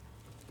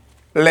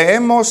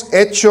Leemos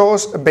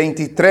Hechos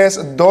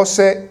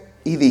 23:12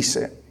 y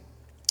dice: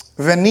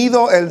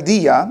 Venido el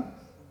día,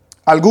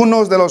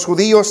 algunos de los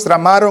judíos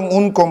tramaron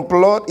un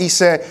complot y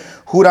se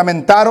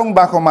juramentaron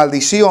bajo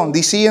maldición,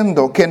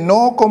 diciendo que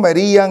no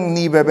comerían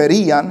ni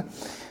beberían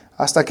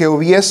hasta que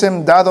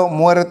hubiesen dado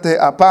muerte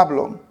a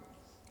Pablo.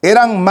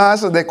 Eran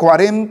más de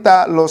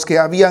 40 los que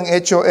habían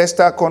hecho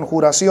esta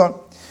conjuración,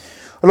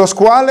 los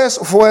cuales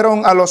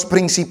fueron a los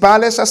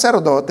principales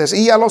sacerdotes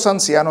y a los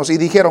ancianos y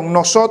dijeron: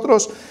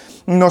 nosotros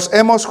nos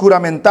hemos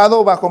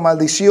juramentado bajo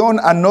maldición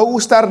a no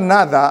gustar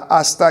nada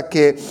hasta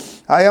que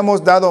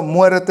hayamos dado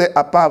muerte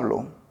a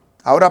Pablo.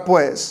 Ahora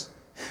pues,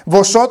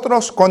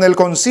 vosotros con el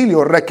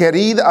concilio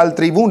requerid al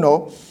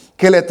tribuno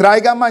que le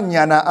traiga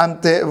mañana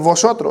ante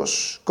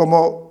vosotros,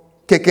 como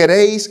que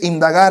queréis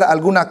indagar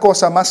alguna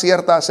cosa más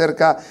cierta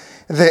acerca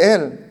de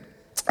él.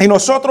 Y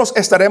nosotros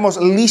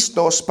estaremos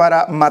listos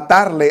para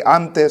matarle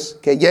antes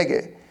que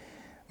llegue.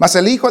 Mas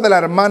el hijo de la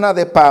hermana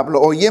de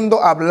Pablo,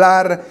 oyendo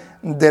hablar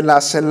de la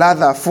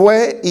celada,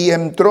 fue y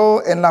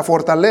entró en la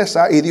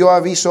fortaleza y dio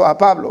aviso a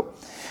Pablo.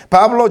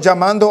 Pablo,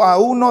 llamando a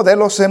uno de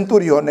los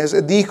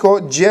centuriones,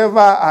 dijo: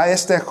 lleva a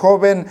este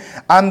joven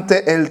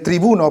ante el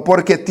tribuno,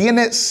 porque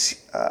tiene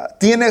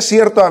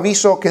cierto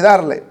aviso que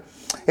darle.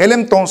 Él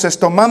entonces,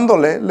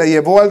 tomándole, le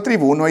llevó al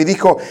tribuno y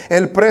dijo: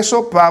 el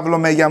preso Pablo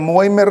me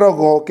llamó y me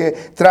rogó que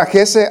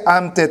trajese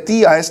ante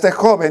ti a este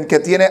joven que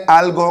tiene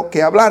algo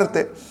que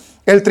hablarte.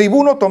 El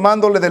tribuno,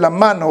 tomándole de la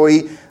mano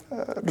y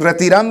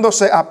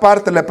retirándose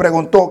aparte, le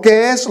preguntó: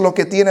 ¿qué es lo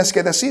que tienes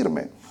que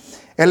decirme?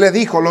 Él le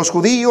dijo: los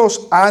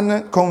judíos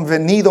han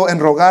convenido en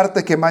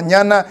rogarte que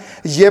mañana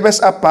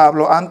lleves a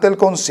Pablo ante el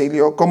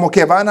concilio, como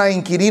que van a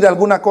inquirir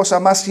alguna cosa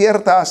más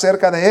cierta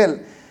acerca de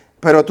él.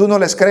 Pero tú no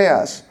les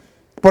creas,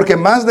 porque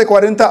más de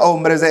 40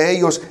 hombres de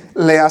ellos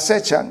le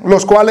acechan,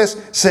 los cuales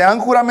se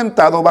han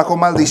juramentado bajo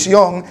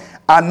maldición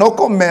a no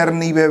comer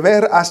ni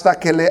beber hasta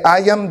que le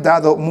hayan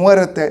dado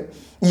muerte.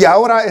 Y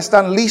ahora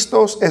están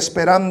listos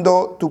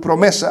esperando tu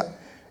promesa.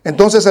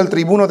 Entonces el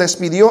tribuno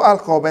despidió al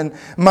joven,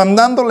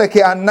 mandándole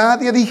que a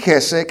nadie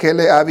dijese que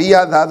le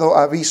había dado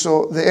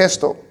aviso de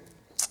esto.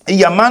 Y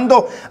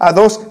llamando a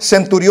 2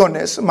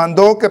 centuriones,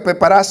 mandó que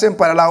preparasen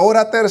para la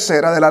hora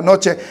tercera de la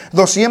noche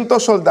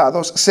 200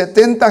 soldados,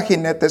 70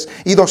 jinetes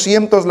y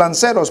 200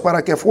 lanceros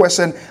para que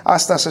fuesen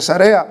hasta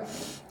Cesarea.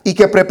 Y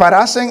que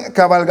preparasen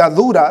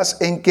cabalgaduras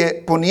en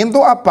que,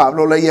 poniendo a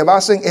Pablo, le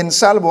llevasen en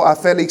salvo a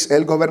Félix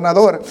el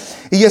gobernador.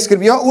 Y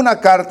escribió una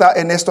carta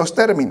en estos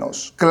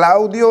términos: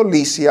 Claudio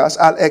Lisias,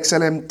 al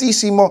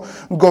excelentísimo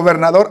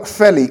gobernador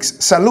Félix,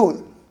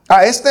 salud.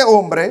 A este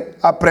hombre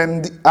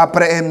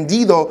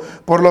aprehendido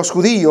por los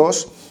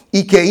judíos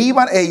y que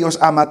iban ellos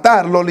a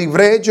matarlo,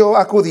 libré yo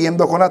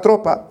acudiendo con la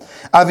tropa,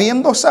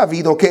 habiendo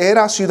sabido que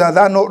era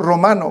ciudadano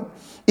romano,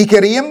 y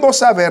queriendo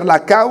saber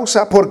la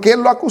causa por qué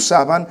lo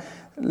acusaban,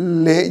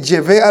 le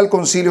llevé al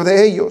concilio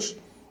de ellos.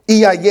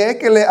 Y hallé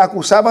que le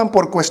acusaban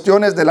por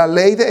cuestiones de la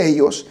ley de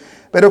ellos,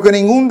 pero que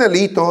ningún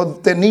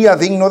delito tenía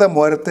digno de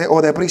muerte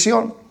o de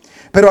prisión.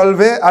 Pero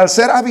al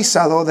ser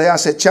avisado de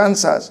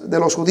acechanzas de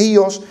los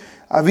judíos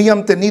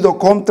habían tenido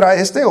contra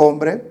este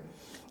hombre,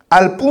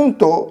 al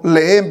punto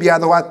le he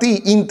enviado a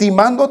ti,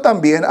 intimando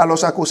también a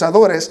los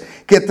acusadores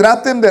que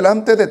traten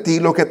delante de ti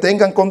lo que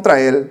tengan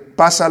contra él,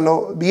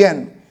 pásalo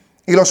bien.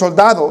 Y los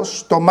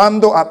soldados,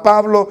 tomando a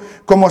Pablo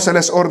como se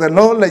les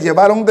ordenó, le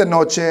llevaron de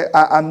noche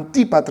a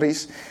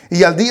Antípatris,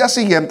 y al día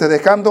siguiente,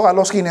 dejando a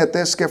los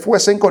jinetes que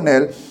fuesen con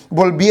él,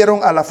 volvieron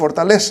a la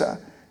fortaleza.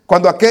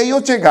 Cuando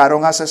aquellos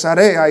llegaron a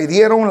Cesarea y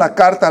dieron la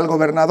carta al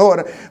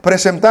gobernador,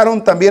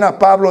 presentaron también a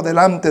Pablo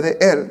delante de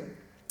él.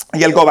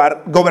 Y el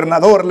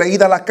gobernador,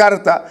 leída la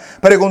carta,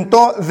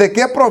 preguntó de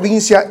qué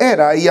provincia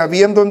era, y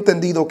habiendo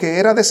entendido que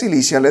era de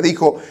Cilicia, le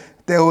dijo: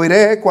 te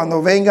oiré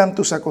cuando vengan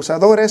tus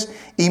acusadores,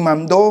 y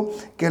mandó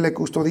que le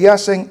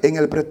custodiasen en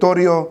el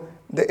pretorio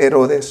de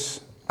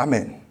Herodes.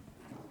 Amén.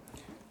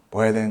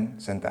 Pueden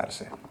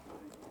sentarse.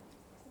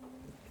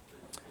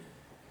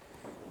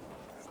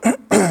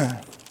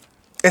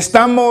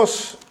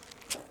 Estamos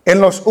en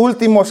los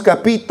últimos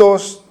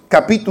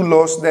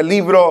capítulos del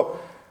libro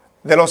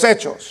de los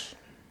Hechos.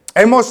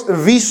 Hemos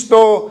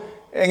visto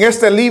en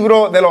este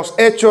libro de los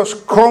Hechos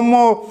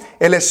cómo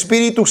el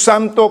Espíritu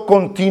Santo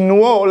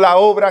continuó la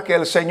obra que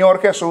el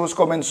Señor Jesús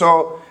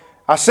comenzó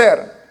a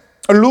hacer.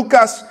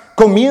 Lucas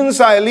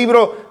comienza el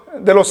libro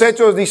de los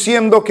Hechos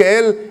diciendo que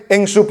él,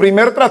 en su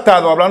primer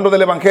tratado, hablando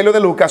del Evangelio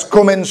de Lucas,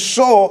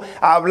 comenzó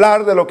a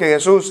hablar de lo que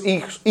Jesús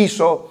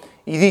hizo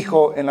y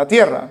dijo en la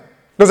tierra.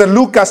 Entonces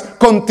Lucas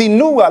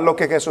continúa lo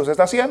que Jesús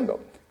está haciendo.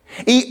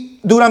 Y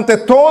durante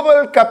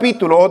todo el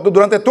capítulo,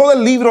 durante todo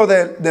el libro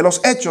de los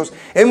Hechos,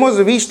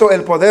 hemos visto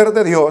el poder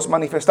de Dios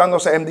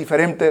manifestándose en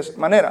diferentes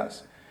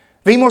maneras.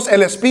 Vimos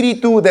el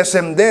Espíritu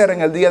descender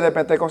en el día de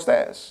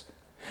Pentecostés.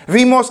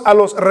 Vimos a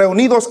los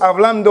reunidos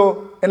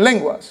hablando en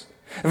lenguas.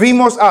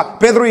 Vimos a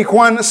Pedro y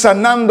Juan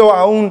sanando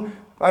a un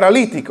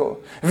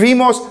paralítico.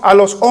 Vimos a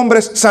los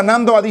hombres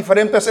sanando a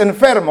diferentes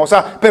enfermos,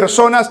 a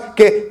personas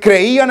que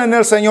creían en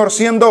el Señor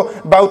siendo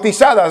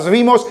bautizadas.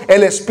 Vimos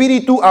el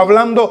Espíritu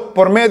hablando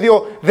por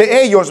medio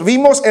de ellos.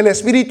 Vimos el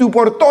Espíritu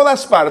por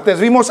todas partes.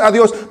 Vimos a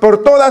Dios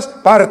por todas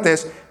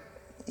partes.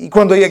 Y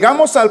cuando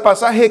llegamos al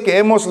pasaje que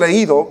hemos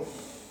leído,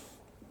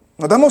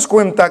 nos damos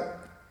cuenta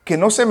que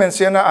no se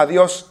menciona a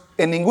Dios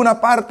en ninguna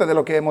parte de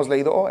lo que hemos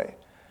leído hoy.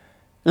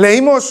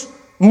 Leímos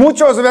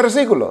muchos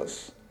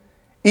versículos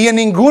y en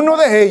ninguno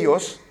de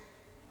ellos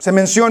se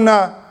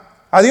menciona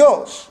a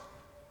Dios.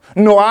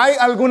 No hay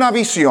alguna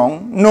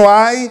visión, no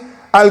hay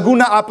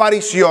alguna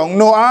aparición,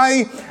 no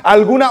hay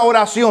alguna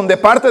oración de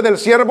parte del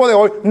siervo de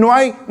hoy. No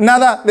hay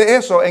nada de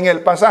eso en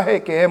el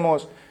pasaje que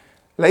hemos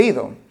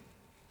leído.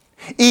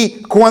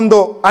 Y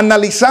cuando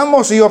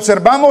analizamos y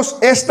observamos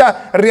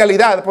esta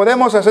realidad,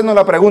 podemos hacernos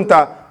la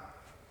pregunta: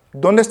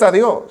 ¿dónde está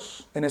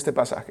Dios en este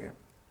pasaje?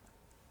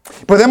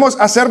 Podemos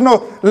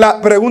hacernos la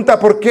pregunta: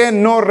 ¿por qué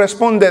no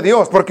responde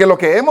Dios? Porque lo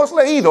que hemos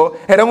leído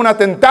era un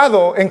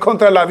atentado en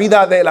contra de la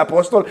vida del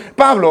apóstol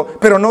Pablo,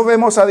 pero no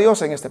vemos a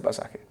Dios en este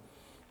pasaje.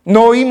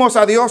 No oímos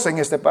a Dios en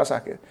este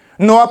pasaje.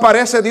 No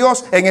aparece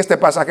Dios en este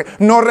pasaje.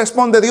 No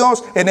responde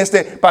Dios en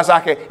este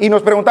pasaje. Y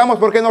nos preguntamos: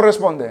 ¿por qué no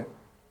responde?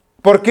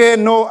 ¿Por qué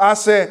no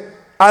hace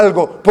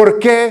algo? ¿Por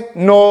qué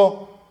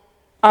no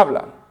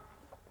habla?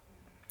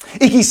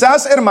 Y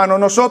quizás, hermano,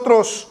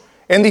 nosotros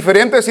en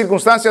diferentes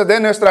circunstancias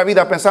de nuestra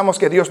vida pensamos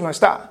que Dios no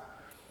está.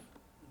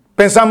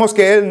 Pensamos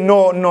que Él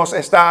no nos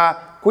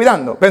está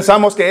cuidando.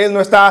 Pensamos que Él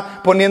no está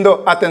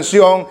poniendo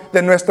atención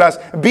de nuestras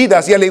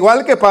vidas. Y al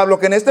igual que Pablo,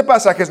 que en este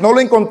pasaje no lo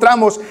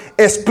encontramos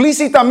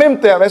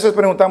explícitamente, a veces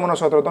preguntamos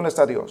nosotros: ¿dónde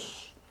está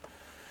Dios?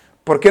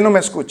 ¿Por qué no me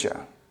escucha?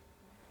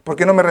 ¿Por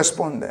qué no me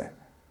responde?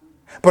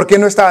 ¿Por qué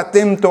no está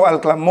atento al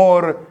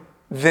clamor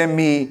de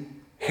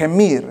mi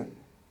gemir?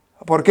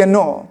 ¿Por qué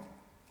no?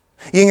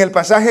 Y en el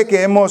pasaje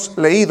que hemos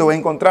leído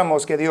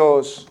encontramos que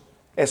Dios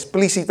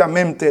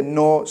explícitamente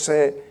no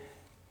se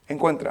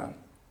encuentra.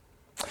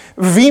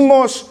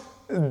 Vimos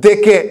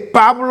de que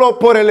Pablo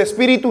por el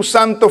Espíritu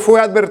Santo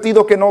fue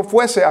advertido que no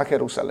fuese a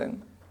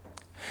Jerusalén.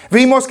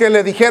 Vimos que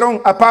le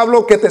dijeron a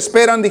Pablo que te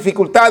esperan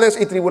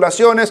dificultades y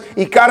tribulaciones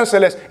y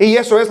cárceles, y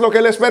eso es lo que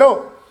él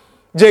esperó.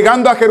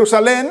 Llegando a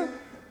Jerusalén,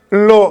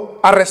 lo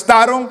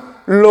arrestaron,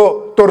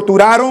 lo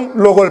torturaron,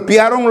 lo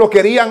golpearon, lo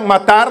querían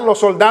matar. Los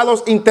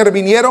soldados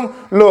intervinieron,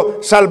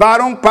 lo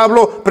salvaron.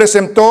 Pablo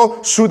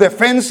presentó su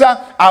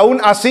defensa. Aún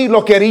así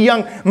lo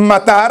querían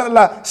matar.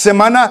 La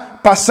semana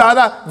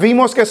pasada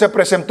vimos que se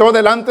presentó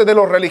delante de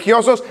los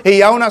religiosos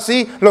y aún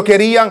así lo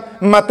querían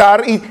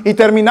matar. Y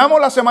terminamos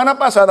la semana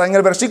pasada en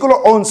el versículo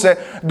 11,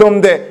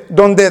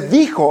 donde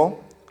dijo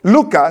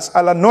Lucas: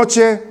 a la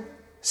noche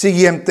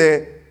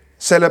siguiente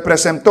se le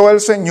presentó el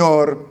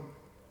Señor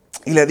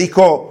y le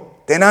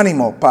dijo: ten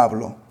ánimo,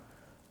 Pablo,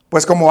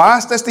 pues como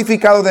has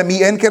testificado de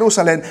mí en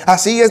Jerusalén,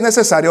 así es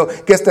necesario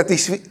que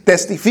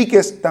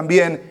testifiques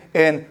también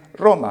en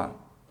Roma.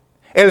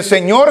 El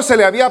Señor se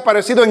le había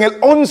aparecido en el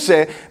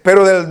 11,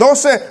 pero del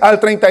 12 al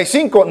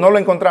 35 no lo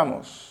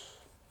encontramos.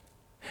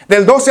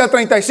 Del 12 al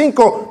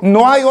 35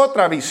 no hay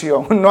otra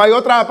visión, no hay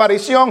otra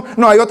aparición,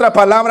 no hay otra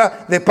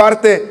palabra de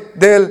parte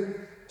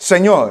del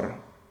Señor.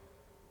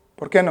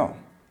 ¿Por qué no?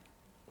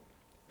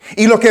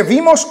 Y lo que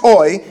vimos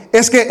hoy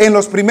es que en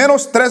los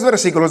primeros 3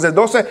 versículos, del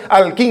 12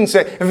 al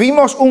 15,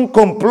 vimos un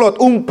complot,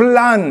 un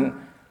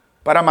plan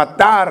para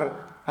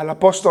matar al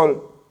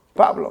apóstol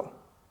Pablo.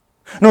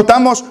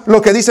 Notamos lo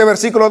que dice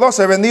versículo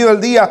 12: venido el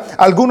día,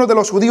 algunos de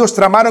los judíos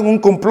tramaron un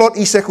complot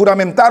y se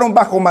juramentaron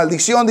bajo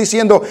maldición,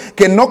 diciendo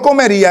que no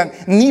comerían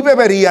ni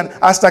beberían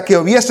hasta que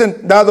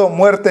hubiesen dado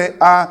muerte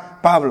a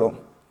Pablo.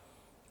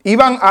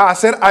 Iban a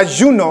hacer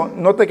ayuno,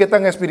 note qué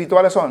tan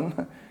espirituales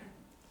son.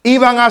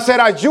 Iban a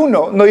hacer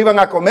ayuno, no iban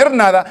a comer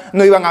nada,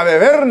 no iban a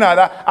beber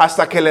nada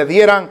hasta que le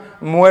dieran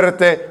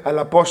muerte al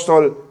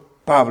apóstol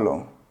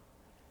Pablo.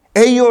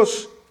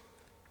 Ellos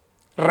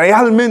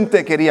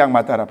realmente querían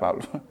matar a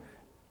Pablo.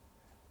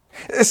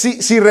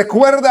 Si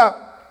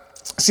recuerda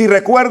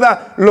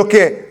lo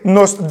que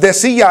nos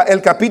decía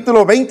el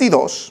capítulo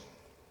 22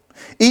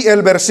 y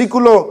el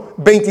versículo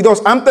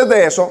 22, antes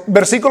de eso,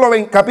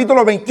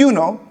 capítulo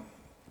 21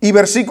 y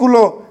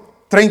versículo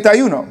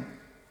 31.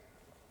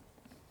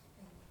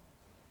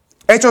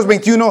 Hechos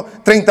 21,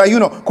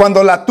 31.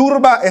 Cuando la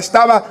turba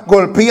estaba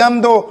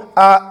golpeando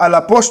al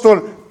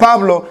apóstol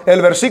Pablo,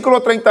 el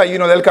versículo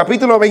 31 del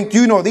capítulo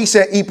 21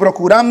 dice: y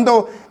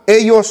procurando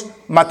ellos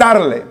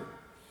matarle.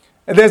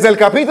 Desde el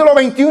capítulo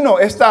 21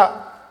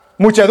 esta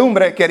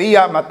muchedumbre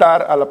quería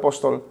matar al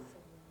apóstol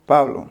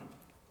Pablo.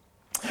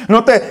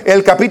 Note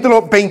el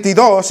capítulo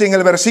 22 y en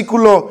el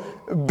versículo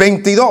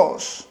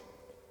 22.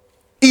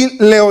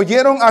 Y le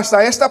oyeron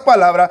hasta esta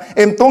palabra,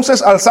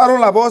 entonces alzaron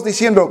la voz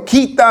diciendo: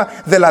 quita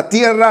de la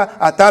tierra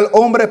a tal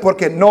hombre,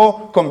 porque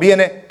no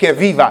conviene que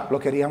viva. Lo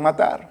querían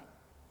matar.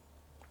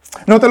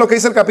 Note lo que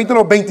dice el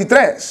capítulo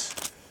 23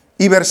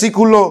 y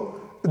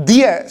versículo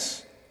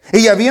 10.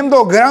 Y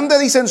habiendo grande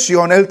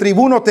disensión, el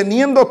tribuno,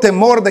 teniendo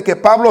temor de que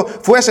Pablo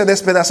fuese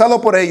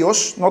despedazado por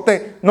ellos,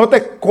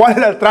 note cuál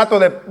era el trato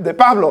de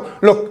Pablo.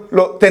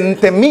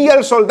 Temía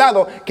el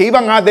soldado que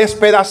iban a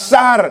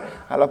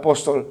despedazar al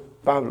apóstol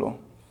Pablo.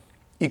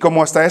 Y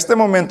como hasta este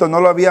momento no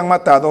lo habían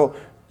matado,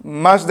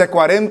 más de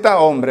 40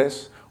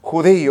 hombres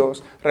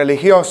judíos,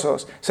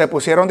 religiosos, se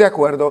pusieron de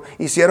acuerdo,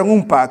 hicieron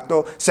un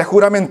pacto, se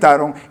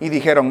juramentaron y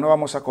dijeron: no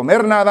vamos a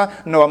comer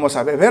nada, no vamos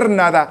a beber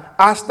nada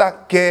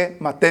hasta que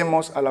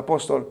matemos al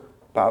apóstol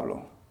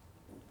Pablo.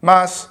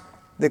 Más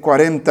de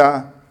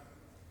 40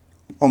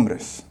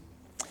 hombres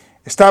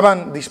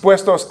estaban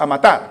dispuestos a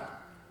matar.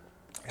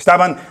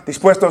 Estaban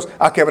dispuestos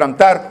a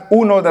quebrantar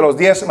uno de los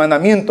 10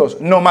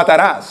 mandamientos: no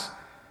matarás.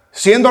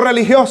 Siendo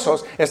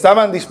religiosos,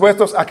 estaban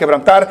dispuestos a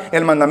quebrantar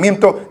el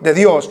mandamiento de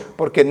Dios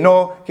porque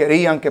no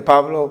querían que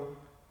Pablo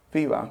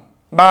viva.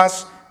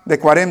 Más de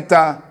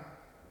 40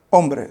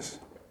 hombres.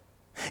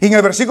 Y en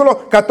el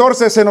versículo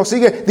 14 se nos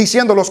sigue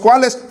diciendo, los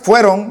cuales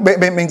fueron,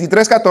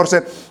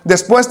 23:14,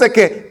 después de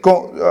que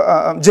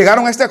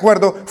llegaron a este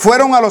acuerdo,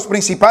 fueron a los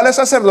principales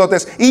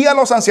sacerdotes y a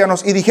los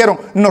ancianos y dijeron: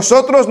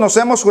 nosotros nos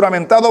hemos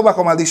juramentado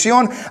bajo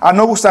maldición a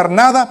no gustar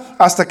nada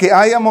hasta que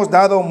hayamos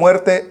dado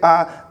muerte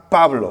a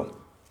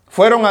Pablo.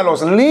 Fueron a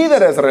los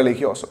líderes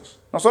religiosos,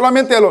 no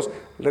solamente a los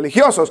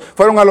religiosos,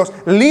 fueron a los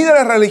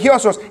líderes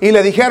religiosos y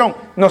le dijeron: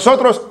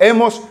 nosotros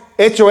hemos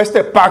hecho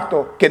este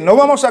pacto que no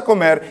vamos a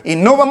comer y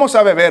no vamos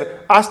a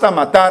beber hasta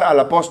matar al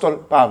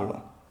apóstol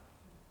Pablo.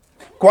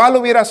 ¿Cuál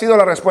hubiera sido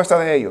la respuesta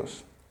de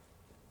ellos?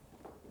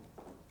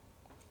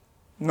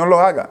 No lo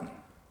hagan.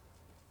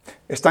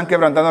 Están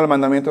quebrantando el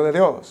mandamiento de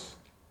Dios.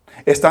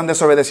 Están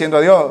desobedeciendo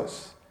a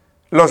Dios.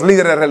 Los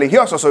líderes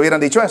religiosos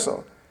hubieran dicho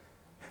eso.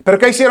 ¿Pero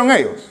qué hicieron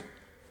ellos?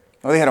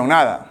 No dijeron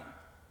nada.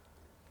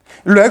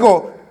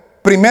 Luego,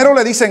 primero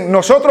le dicen: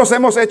 nosotros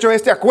hemos hecho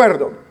este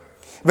acuerdo.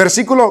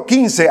 Versículo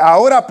 15,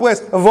 ahora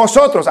pues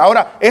vosotros,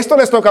 ahora esto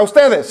les toca a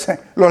ustedes,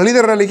 los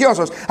líderes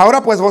religiosos.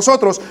 Ahora pues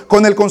vosotros,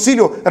 con el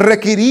concilio,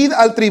 requirid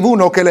al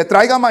tribuno que le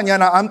traiga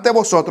mañana ante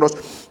vosotros,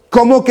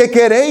 como que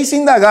queréis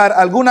indagar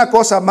alguna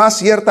cosa más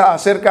cierta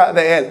acerca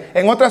de él.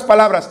 En otras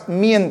palabras,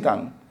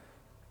 mientan,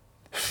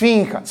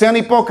 finjan, sean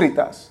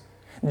hipócritas.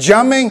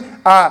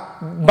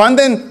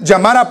 Manden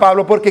llamar a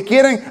Pablo porque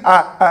quieren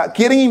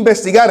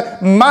investigar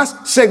más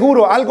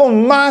seguro, algo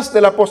más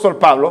del apóstol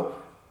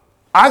Pablo.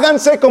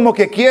 Háganse como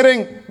que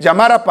quieren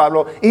llamar a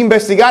Pablo,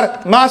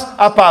 investigar más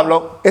a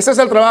Pablo. Ese es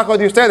el trabajo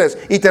de ustedes.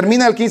 Y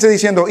termina el 15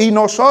 diciendo: y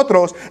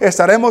nosotros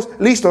estaremos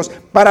listos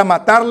para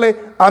matarle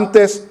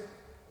antes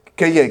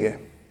que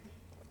llegue.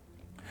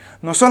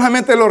 No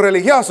solamente los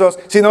religiosos,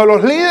 sino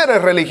los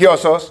líderes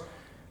religiosos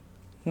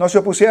no se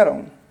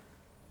opusieron.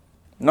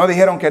 No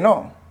dijeron que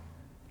no.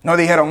 No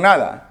dijeron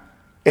nada.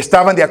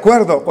 Estaban de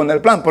acuerdo con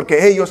el plan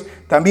porque ellos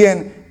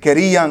también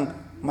querían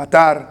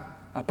matar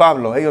a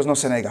Pablo. Ellos no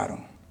se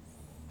negaron.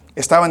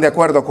 Estaban de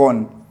acuerdo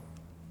con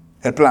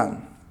el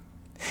plan.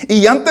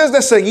 Y antes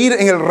de seguir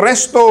en el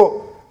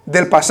resto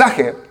del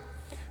pasaje,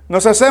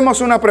 nos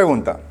hacemos una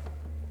pregunta.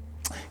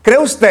 ¿Cree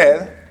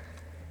usted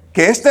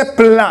que este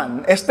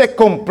plan, este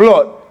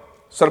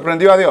complot,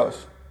 sorprendió a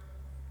Dios?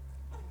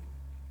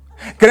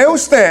 ¿Cree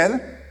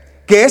usted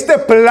que este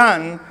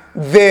plan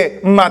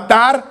de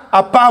matar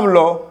a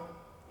Pablo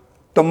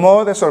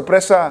tomó de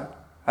sorpresa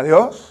a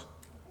Dios?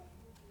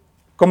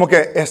 Como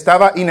que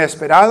estaba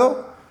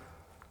inesperado,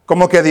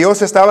 como que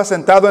Dios estaba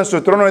sentado en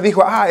su trono y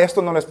dijo: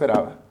 esto no lo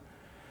esperaba,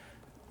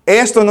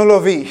 esto no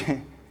lo vi,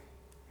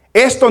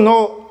 esto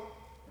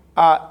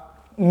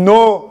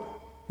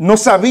no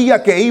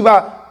sabía que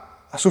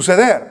iba a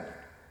suceder.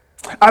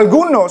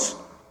 Algunos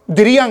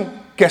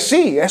dirían que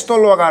sí, esto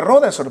lo agarró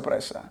de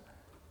sorpresa.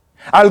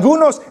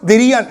 Algunos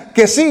dirían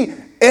que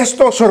sí,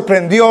 esto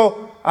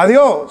sorprendió a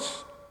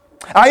Dios.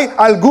 Hay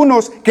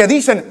algunos que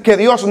dicen que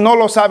Dios no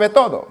lo sabe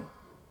todo.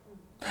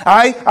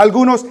 Hay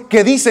algunos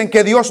que dicen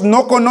que Dios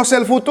no conoce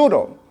el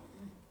futuro.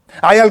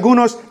 Hay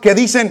algunos que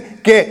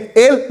dicen que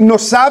Él no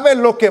sabe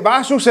lo que va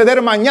a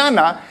suceder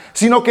mañana,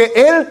 sino que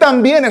Él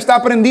también está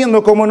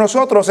aprendiendo como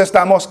nosotros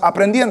estamos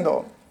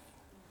aprendiendo.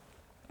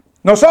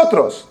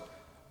 Nosotros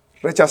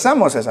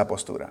rechazamos esa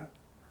postura.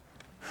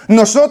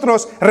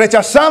 Nosotros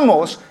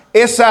rechazamos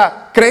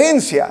esa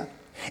creencia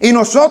y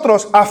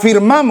nosotros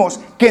afirmamos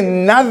que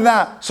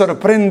nada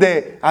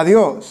sorprende a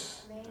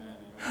Dios.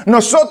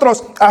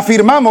 Nosotros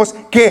afirmamos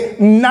que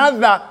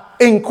nada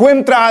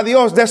encuentra a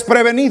Dios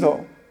desprevenido.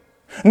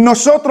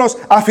 Nosotros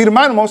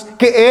afirmamos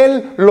que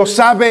Él lo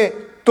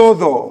sabe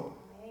todo.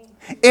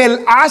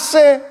 Él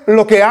hace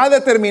lo que ha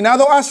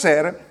determinado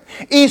hacer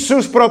y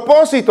sus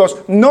propósitos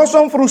no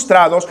son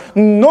frustrados,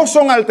 no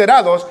son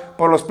alterados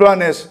por los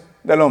planes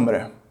del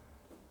hombre.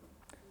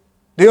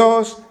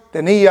 Dios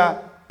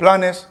tenía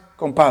planes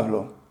con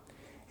Pablo.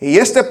 Y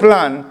este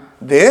plan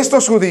de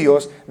estos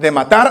judíos de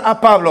matar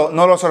a Pablo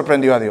no lo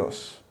sorprendió a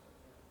Dios.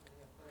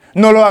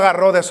 No lo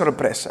agarró de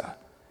sorpresa.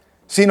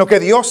 Sino que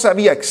Dios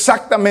sabía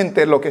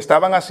exactamente lo que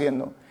estaban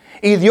haciendo.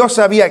 Y Dios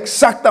sabía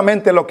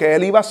exactamente lo que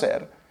Él iba a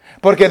hacer.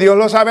 Porque Dios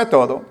lo sabe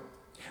todo.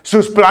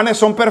 Sus planes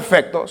son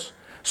perfectos.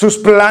 Sus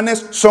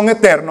planes son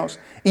eternos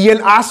y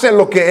Él hace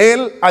lo que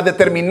Él ha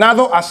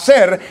determinado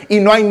hacer, y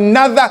no hay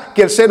nada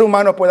que el ser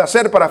humano pueda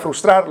hacer para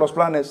frustrar los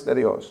planes de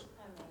Dios.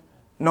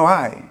 No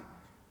hay.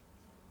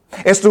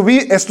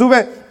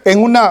 Estuve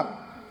en una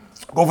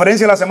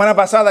conferencia la semana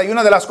pasada, y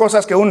una de las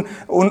cosas que un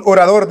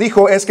orador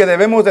dijo es que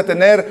debemos de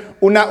tener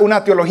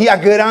una teología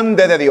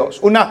grande de Dios,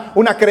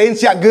 una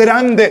creencia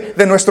grande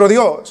de nuestro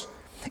Dios.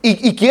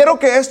 Y quiero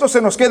que esto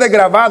se nos quede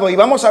grabado, y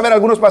vamos a ver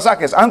algunos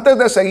pasajes. Antes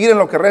de seguir en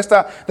lo que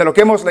resta de lo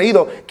que hemos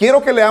leído,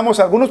 quiero que leamos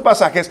algunos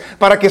pasajes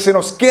para que se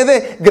nos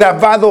quede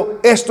grabado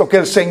esto, que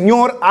el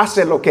Señor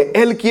hace lo que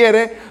Él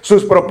quiere,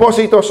 sus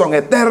propósitos son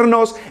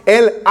eternos,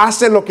 Él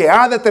hace lo que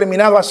ha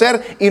determinado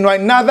hacer, y no hay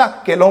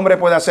nada que el hombre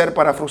pueda hacer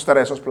para frustrar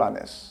esos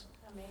planes.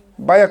 Amén.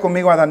 Vaya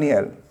conmigo a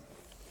Daniel.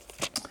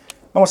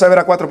 Vamos a ver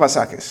a 4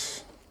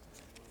 pasajes.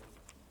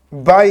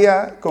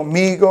 Vaya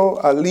conmigo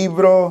al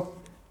libro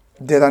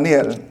de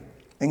Daniel,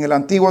 en el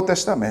Antiguo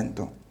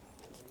Testamento.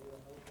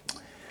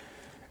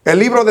 El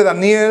libro de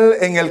Daniel,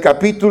 en el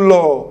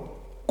capítulo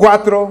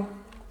 4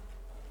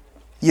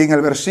 y en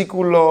el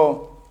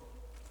versículo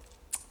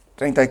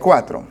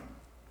 34.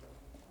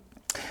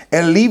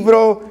 El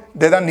libro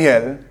de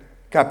Daniel,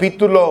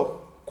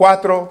 capítulo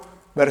 4,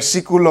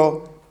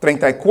 versículo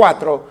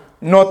 34.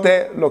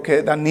 Note lo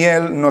que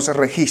Daniel nos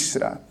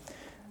registra.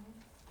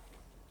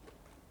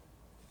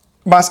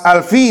 Mas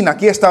al fin,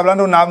 aquí está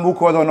hablando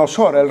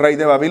Nabucodonosor, el rey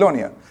de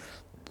Babilonia.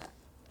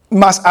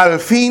 Mas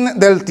al fin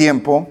del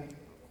tiempo,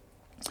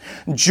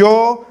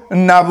 yo,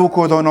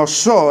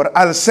 Nabucodonosor,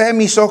 alcé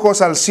mis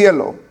ojos al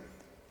cielo,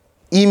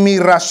 y mi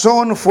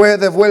razón fue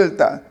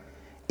devuelta,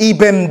 y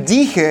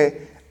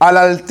bendije al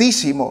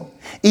Altísimo,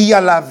 y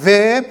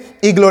alabé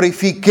y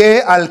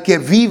glorifiqué al que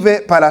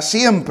vive para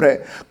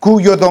siempre,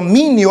 cuyo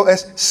dominio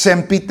es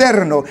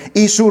sempiterno,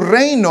 y su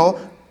reino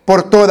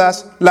por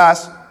todas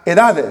las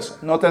edades.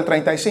 Nota el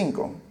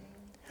 35.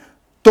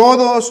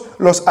 Todos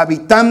los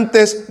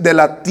habitantes de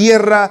la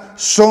tierra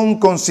son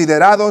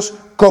considerados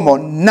como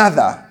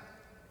nada,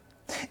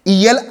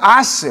 y Él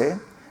hace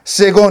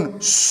según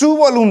su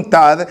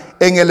voluntad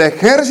en el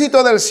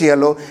ejército del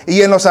cielo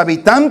y en los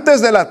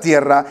habitantes de la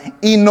tierra,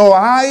 y no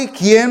hay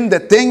quien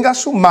detenga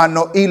su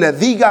mano y le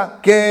diga: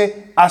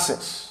 ¿qué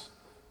haces?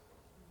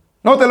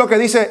 Note lo que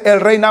dice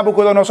el rey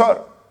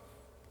Nabucodonosor.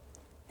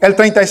 El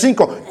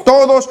 35,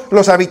 todos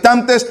los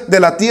habitantes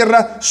de la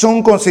tierra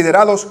son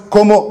considerados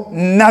como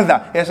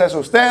nada. Ese es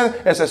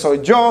usted, ese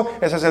soy yo,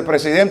 ese es el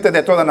presidente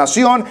de toda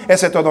nación,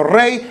 ese todo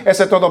rey,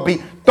 ese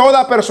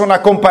toda persona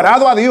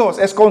comparado a Dios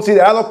es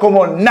considerado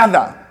como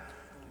nada.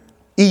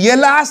 Y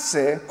Él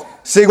hace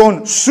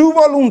según su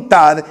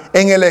voluntad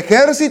en el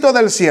ejército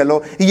del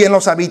cielo y en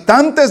los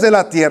habitantes de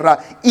la tierra,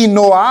 y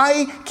no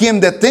hay quien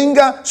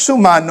detenga su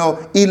mano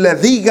y le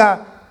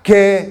diga: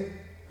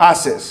 ¿qué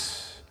haces?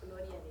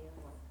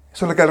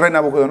 Eso es lo que el rey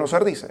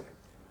Nabucodonosor dice.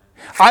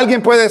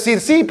 Alguien puede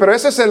decir: sí, pero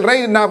ese es el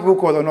rey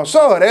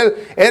Nabucodonosor. Él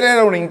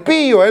era un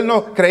impío, él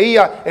no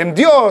creía en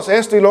Dios,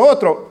 esto y lo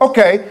otro. Ok,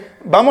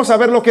 vamos a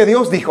ver lo que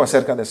Dios dijo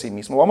acerca de sí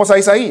mismo. Vamos a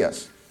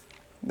Isaías.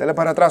 Dele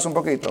para atrás un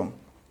poquito.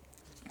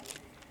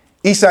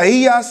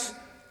 Isaías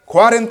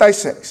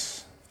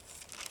 46.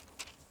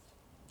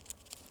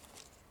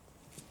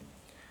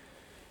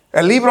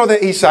 El libro de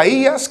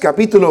Isaías,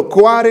 capítulo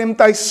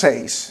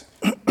 46.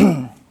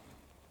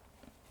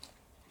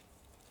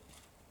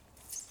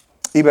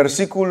 Y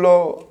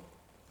versículo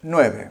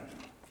 9.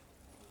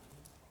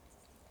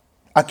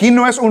 Aquí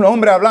no es un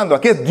hombre hablando,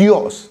 aquí es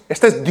Dios.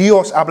 Este es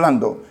Dios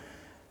hablando.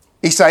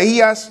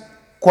 Isaías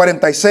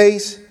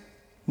 46,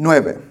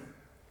 9.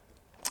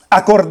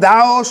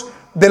 Acordaos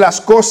de las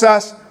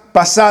cosas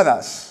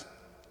pasadas,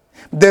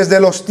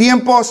 desde los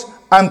tiempos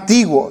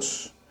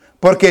antiguos,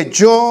 porque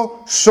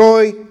yo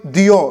soy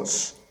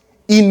Dios,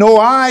 y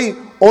no hay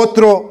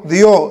otro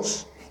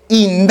Dios,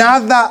 y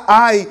nada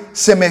hay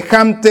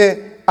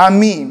semejante a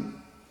mí,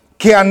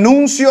 que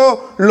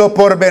anuncio lo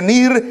por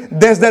venir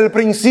desde el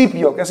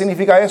principio. ¿Qué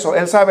significa eso?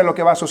 Él sabe lo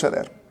que va a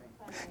suceder.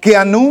 Que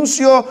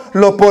anuncio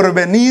lo por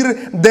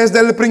venir desde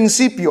el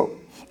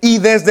principio, y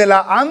desde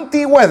la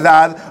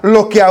antigüedad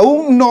lo que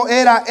aún no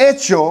era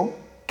hecho,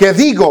 que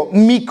digo: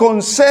 mi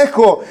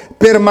consejo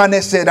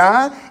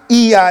permanecerá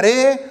y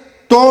haré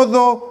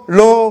todo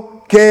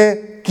lo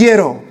que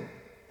quiero.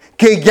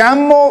 Que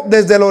llamo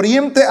desde el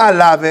oriente al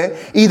ave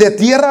y de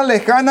tierra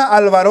lejana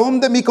al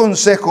varón de mi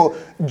consejo.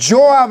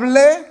 Yo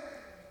hablé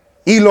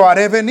y lo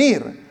haré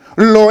venir.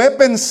 Lo he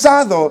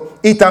pensado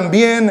y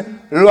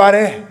también lo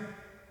haré.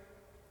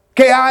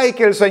 ¿Qué hay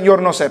que el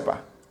Señor no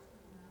sepa?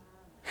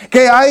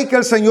 ¿Qué hay que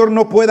el Señor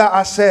no pueda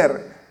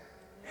hacer?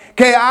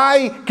 ¿Qué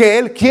hay que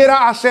Él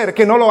quiera hacer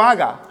que no lo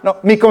haga? No,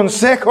 mi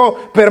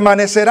consejo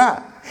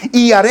permanecerá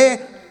y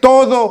haré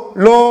todo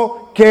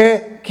lo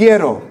que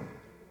quiero.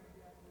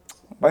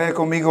 Vaya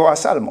conmigo a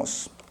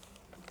Salmos.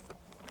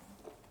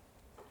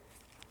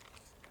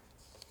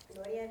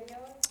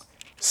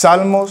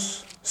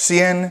 Salmos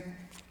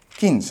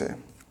 115.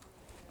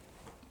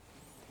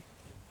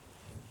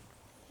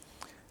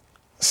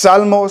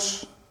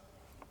 Salmos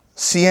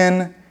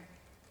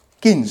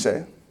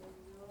 115.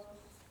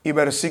 y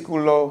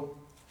versículo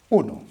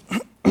 1.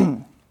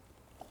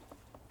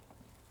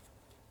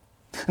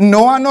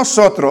 No a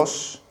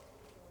nosotros,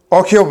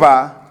 oh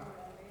Jehová,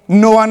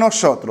 no a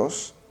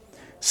nosotros,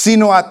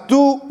 sino a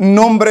tu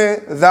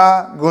nombre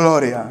da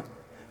gloria,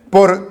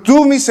 por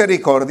tu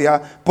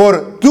misericordia,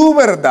 por tu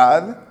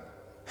verdad.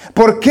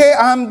 ¿Por qué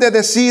han de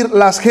decir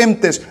las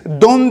gentes,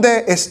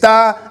 ¿dónde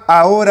está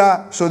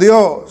ahora su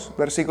Dios?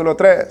 Versículo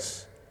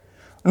 3.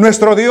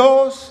 Nuestro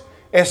Dios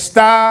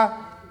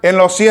está en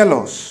los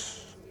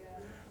cielos.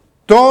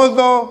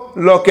 Todo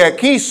lo que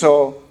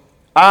quiso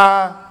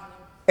ha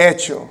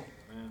hecho.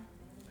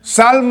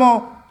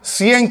 Salmo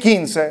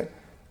 115,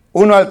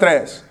 1 al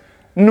 3.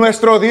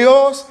 Nuestro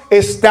Dios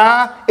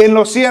está en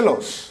los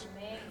cielos.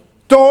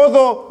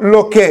 Todo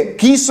lo que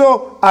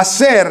quiso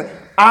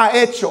hacer ha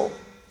hecho.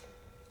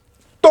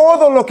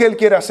 Todo lo que Él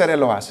quiere hacer, Él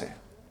lo hace.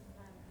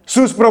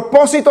 Sus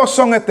propósitos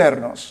son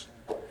eternos.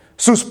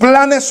 Sus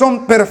planes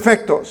son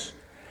perfectos.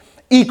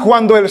 Y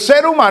cuando el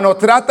ser humano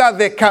trata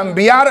de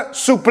cambiar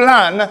su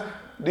plan,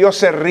 Dios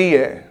se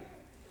ríe.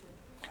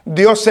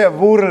 Dios se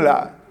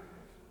burla.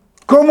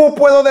 ¿Cómo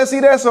puedo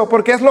decir eso?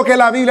 Porque es lo que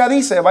la Biblia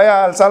dice.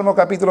 Vaya al Salmo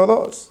capítulo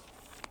 2.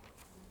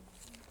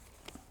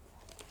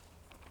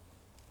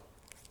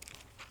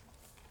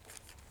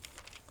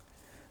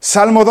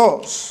 Salmo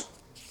 2.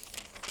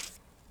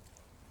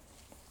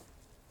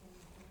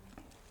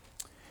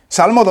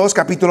 Salmo 2,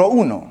 capítulo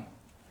 1.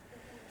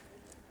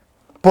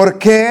 ¿Por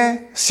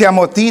qué se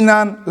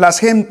amotinan las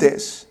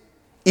gentes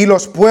y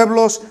los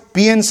pueblos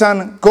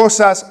piensan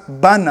cosas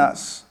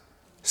vanas?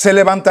 Se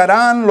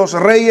levantarán los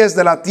reyes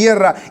de la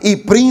tierra y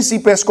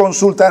príncipes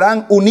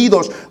consultarán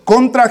unidos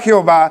contra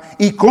Jehová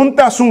y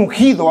contra su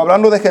ungido,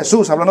 hablando de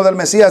Jesús, hablando del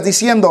Mesías,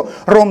 diciendo,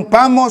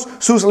 rompamos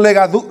sus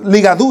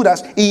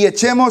ligaduras y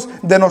echemos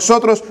de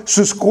nosotros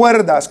sus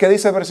cuerdas. ¿Qué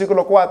dice el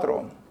versículo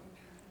 4?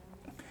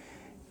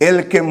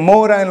 El que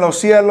mora en los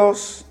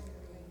cielos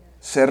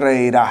se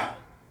reirá.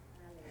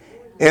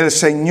 El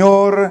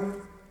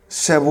Señor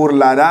se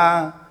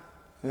burlará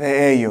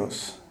de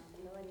ellos.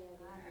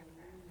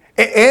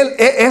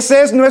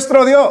 Ese es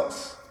nuestro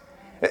Dios.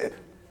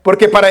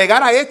 Porque para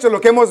llegar a Hechos, lo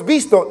que hemos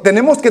visto,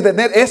 tenemos que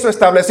tener eso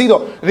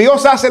establecido.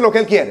 Dios hace lo que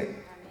Él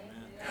quiere.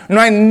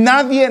 No hay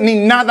nadie ni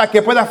nada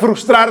que pueda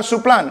frustrar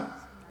su plan.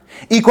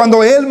 Y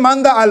cuando Él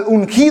manda al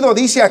ungido,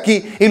 dice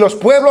aquí, y los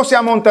pueblos se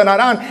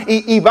amontonarán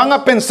y van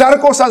a pensar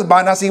cosas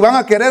vanas y van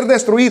a querer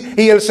destruir.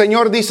 Y el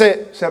Señor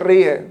dice, se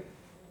ríe,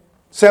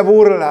 se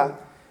burla.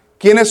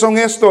 ¿Quiénes son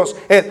estos?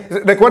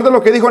 Recuerda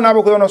lo que dijo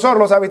Nabucodonosor,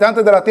 los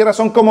habitantes de la tierra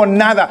son como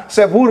nada,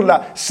 se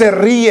burla, se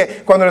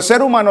ríe. Cuando el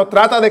ser humano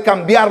trata de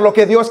cambiar lo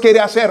que Dios quiere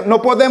hacer,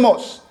 no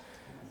podemos.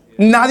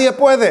 Nadie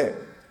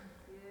puede.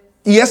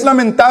 Y es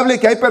lamentable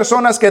que hay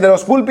personas que de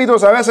los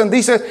púlpitos a veces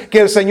dicen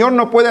que el Señor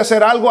no puede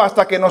hacer algo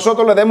hasta que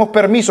nosotros le demos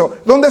permiso.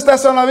 ¿Dónde está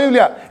eso en la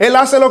Biblia? Él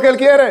hace lo que Él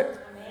quiere.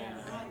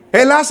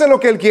 Él hace lo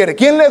que Él quiere.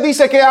 ¿Quién le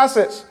dice qué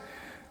haces?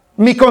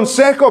 Mi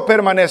consejo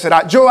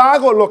permanecerá. Yo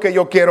hago lo que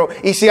yo quiero.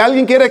 Y si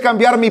alguien quiere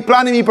cambiar mi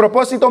plan y mi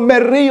propósito, me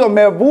río,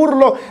 me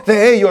burlo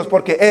de ellos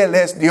porque Él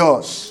es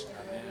Dios.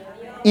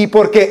 Y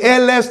porque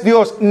Él es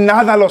Dios,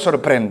 nada lo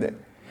sorprende.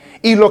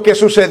 Y lo que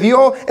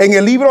sucedió en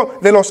el libro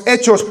de los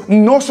Hechos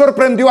no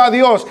sorprendió a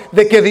Dios,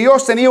 de que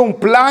Dios tenía un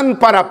plan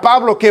para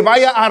Pablo que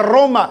vaya a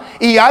Roma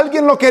y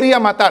alguien lo quería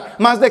matar.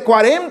 Más de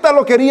 40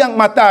 lo querían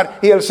matar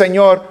y el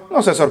Señor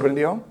no se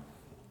sorprendió.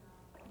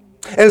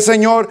 El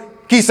Señor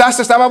quizás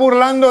se estaba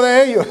burlando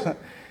de ellos.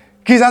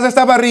 Quizás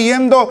estaba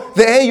riendo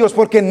de ellos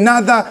porque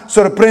nada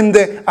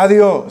sorprende a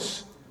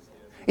Dios.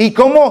 Y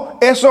cómo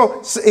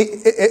eso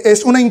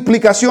es una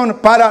implicación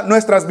para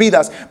nuestras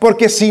vidas.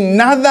 Porque si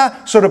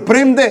nada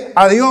sorprende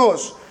a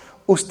Dios,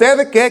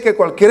 ¿usted cree que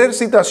cualquier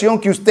situación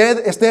que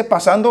usted esté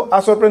pasando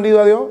ha sorprendido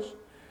a Dios?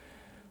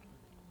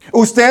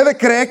 ¿Usted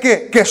cree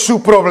que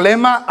su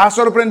problema ha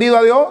sorprendido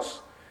a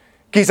Dios?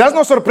 Quizás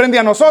nos sorprende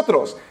a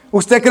nosotros.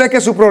 ¿Usted cree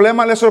que su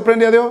problema le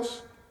sorprende a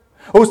Dios?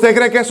 ¿Usted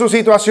cree que su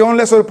situación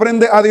le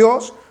sorprende a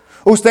Dios?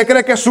 ¿Usted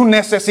cree que su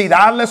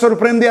necesidad le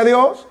sorprende a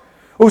Dios?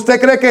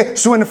 ¿Usted cree que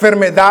su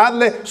enfermedad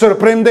le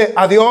sorprende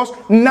a Dios?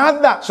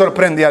 Nada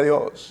sorprende a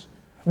Dios.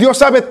 Dios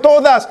sabe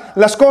todas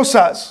las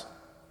cosas.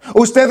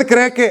 ¿Usted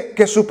cree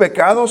que su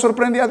pecado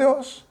sorprende a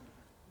Dios?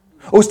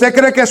 ¿Usted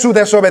cree que su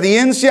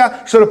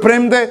desobediencia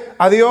sorprende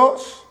a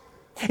Dios?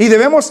 Y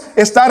debemos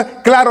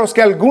estar claros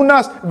que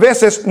algunas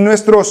veces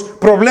nuestros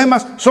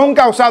problemas son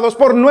causados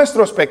por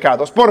nuestros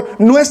pecados, por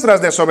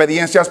nuestras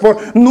desobediencias, por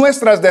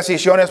nuestras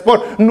decisiones,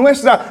 por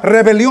nuestra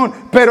rebelión.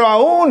 Pero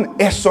aún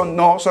eso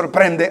no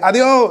sorprende a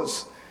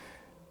Dios.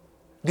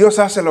 Dios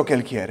hace lo que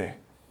Él quiere.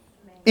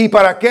 Y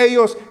para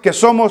aquellos que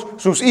somos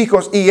sus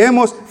hijos y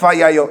hemos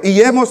fallado y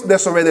hemos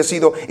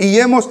desobedecido y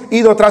hemos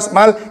ido tras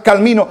mal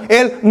camino,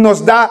 Él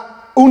nos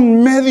da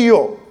un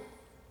medio.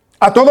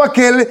 A todo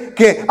aquel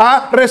que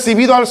ha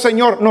recibido al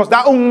Señor nos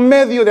da un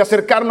medio de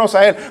acercarnos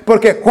a Él.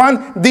 Porque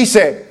Juan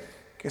dice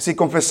que si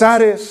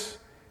confesares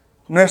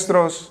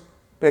nuestros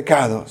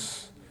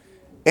pecados,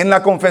 En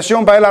la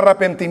confesión va el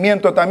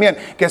arrepentimiento también,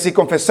 que si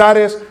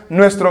confesares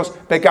nuestros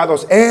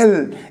pecados,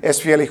 Él es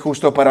fiel y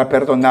justo para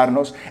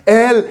perdonarnos.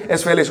 Él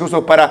es fiel y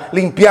justo para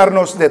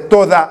limpiarnos de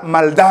toda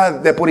maldad,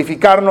 de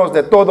purificarnos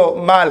de todo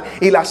mal.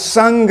 Y la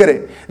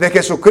sangre de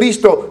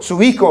Jesucristo, su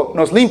Hijo,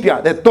 nos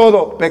limpia de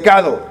todo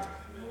pecado.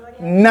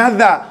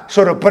 Nada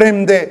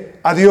sorprende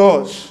a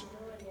Dios.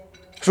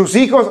 Sus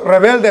hijos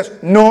rebeldes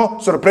no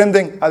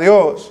sorprenden a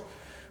Dios.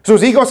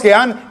 Sus hijos que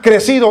han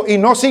crecido y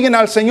no siguen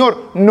al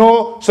Señor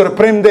no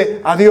sorprende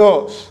a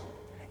Dios.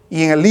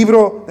 Y en el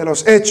libro de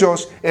los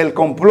Hechos, el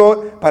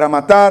complot para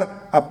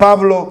matar a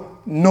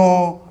Pablo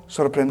no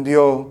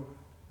sorprendió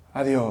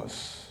a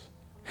Dios.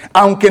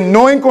 Aunque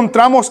no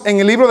encontramos en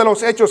el libro de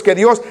los Hechos que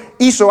Dios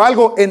hizo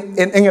algo en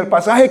el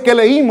pasaje que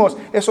leímos,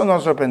 eso no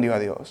sorprendió a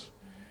Dios.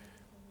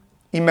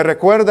 Y me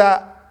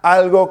recuerda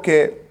algo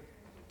que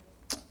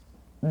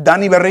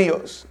Dani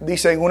Berríos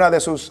dice en una de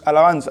sus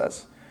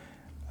alabanzas.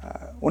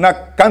 Un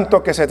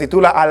canto que se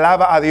titula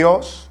Alaba a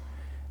Dios.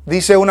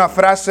 Dice una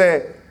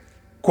frase: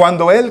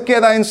 cuando Él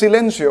queda en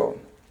silencio,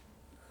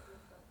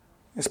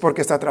 es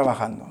porque está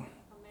trabajando.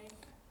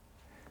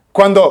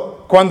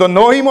 Cuando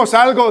no oímos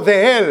algo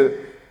de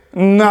Él,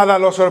 nada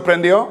lo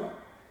sorprendió.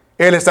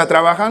 Él está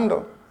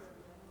trabajando.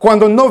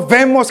 Cuando no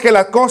vemos que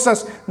las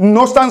cosas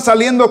no están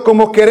saliendo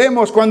como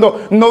queremos,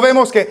 cuando no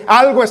vemos que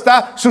algo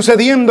está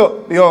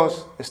sucediendo,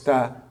 Dios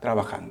está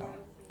trabajando.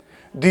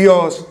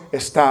 Dios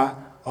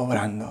está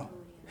obrando.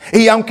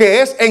 Y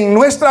aunque es en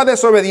nuestra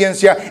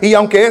desobediencia y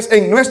aunque es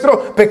en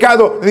nuestro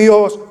pecado,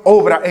 Dios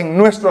obra en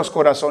nuestros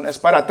corazones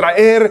para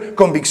traer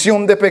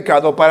convicción de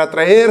pecado, para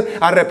traer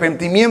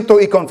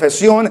arrepentimiento y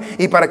confesión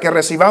y para que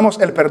recibamos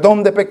el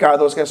perdón de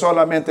pecados que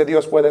solamente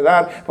Dios puede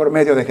dar por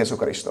medio de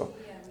Jesucristo.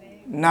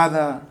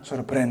 Nada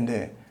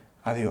sorprende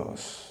a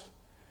Dios.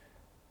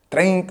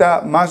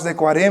 Más de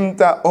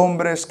 40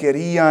 hombres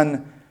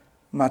querían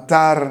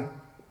matar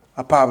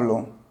a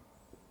Pablo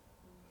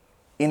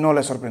y no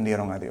le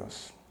sorprendieron a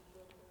Dios.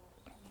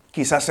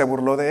 Quizás se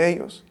burló de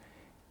ellos,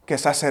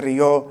 quizás se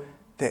rió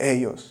de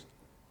ellos.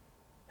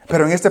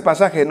 Pero en este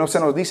pasaje no se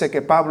nos dice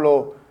que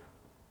Pablo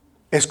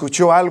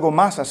escuchó algo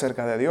más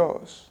acerca de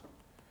Dios.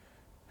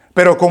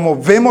 Pero como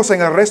vemos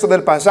en el resto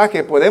del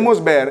pasaje,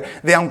 podemos ver,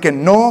 de aunque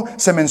no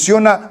se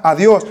menciona a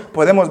Dios,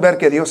 podemos ver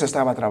que Dios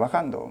estaba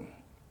trabajando,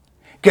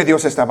 que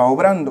Dios estaba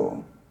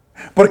obrando.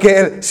 Porque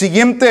el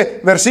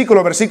siguiente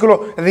versículo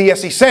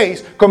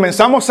 16,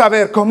 comenzamos a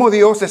ver cómo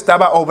Dios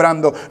estaba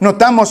obrando.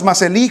 Notamos: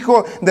 más el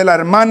hijo de la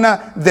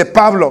hermana de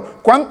Pablo.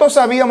 ¿Cuántos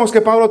sabíamos que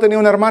Pablo tenía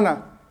una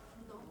hermana?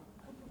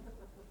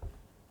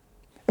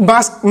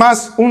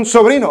 Más un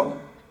sobrino.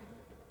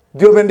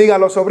 Dios bendiga a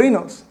los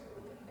sobrinos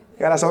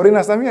y a las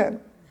sobrinas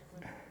también.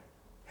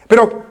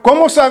 Pero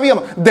 ¿cómo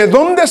sabíamos? ¿De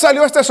dónde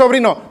salió este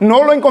sobrino?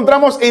 No lo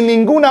encontramos en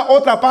ninguna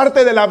otra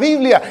parte de la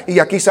Biblia. Y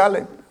aquí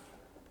sale.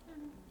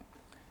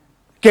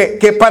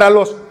 Que para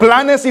los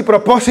planes y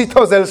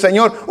propósitos del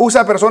Señor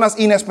usa personas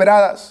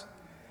inesperadas.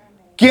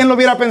 ¿Quién lo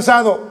hubiera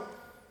pensado?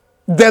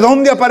 ¿De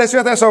dónde apareció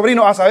este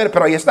sobrino? A saber,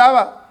 pero ahí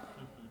estaba.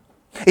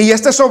 Y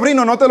este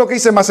sobrino, note lo que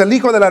dice: más el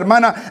hijo de la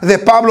hermana de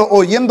Pablo,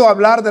 oyendo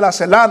hablar de la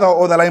celada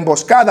o de la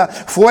emboscada,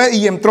 fue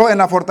y entró en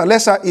la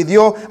fortaleza y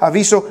dio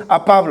aviso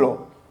a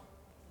Pablo.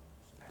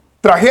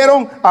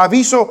 Trajeron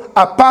aviso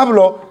a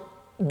Pablo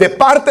de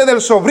parte del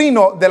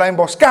sobrino de la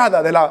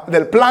emboscada,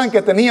 del plan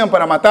que tenían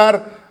para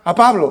matar a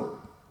Pablo.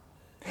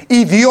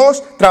 Y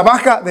Dios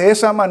trabaja de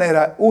esa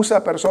manera.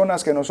 Usa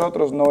personas que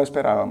nosotros no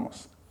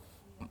esperábamos.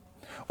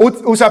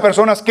 Usa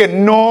personas que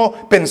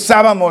no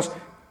pensábamos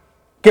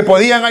que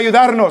podían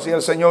ayudarnos. Y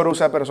el Señor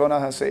usa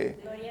personas así.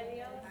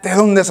 ¿De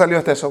dónde salió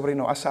este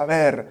sobrino? A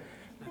saber.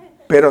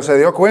 Pero se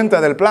dio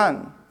cuenta del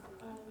plan.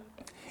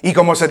 Y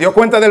como se dio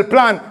cuenta del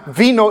plan,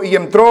 vino y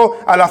entró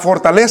a la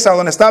fortaleza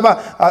donde estaba,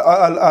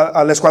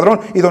 al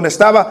escuadrón, y donde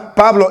estaba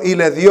Pablo, y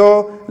le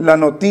dio la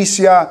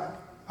noticia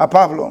a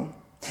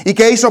Pablo. ¿Y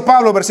qué hizo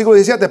Pablo? Versículo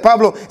 17.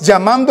 Pablo,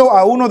 llamando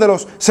a uno de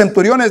los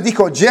centuriones,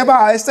 dijo: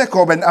 lleva a este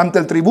joven ante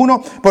el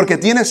tribuno, porque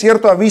tiene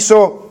cierto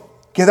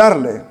aviso que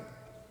darle.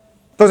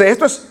 Entonces,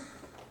 esto es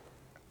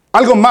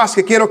algo más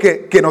que quiero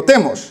que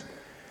notemos.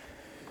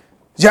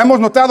 Ya hemos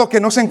notado que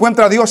no se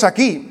encuentra Dios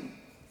aquí.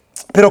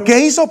 Pero ¿qué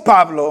hizo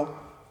Pablo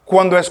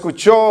cuando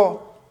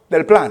escuchó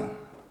del plan?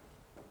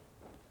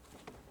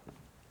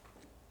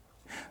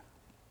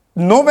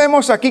 No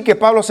vemos aquí que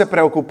Pablo se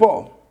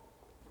preocupó.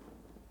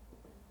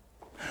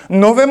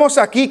 No vemos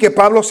aquí que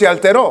Pablo se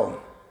alteró.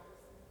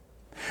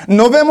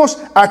 No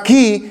vemos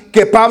aquí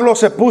que Pablo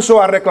se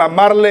puso a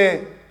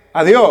reclamarle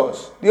a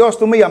Dios: Dios,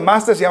 tú me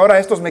llamaste y ahora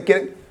estos me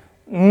quieren.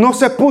 No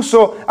se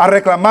puso a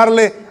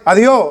reclamarle a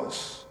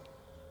Dios.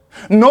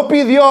 No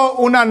pidió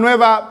una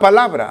nueva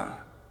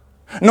palabra.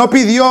 No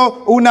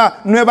pidió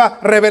una nueva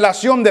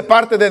revelación de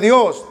parte de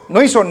Dios.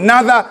 No hizo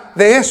nada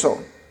de eso.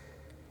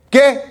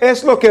 ¿Qué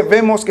es lo que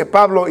vemos que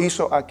Pablo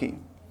hizo aquí?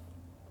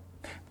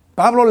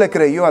 Pablo le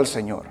creyó al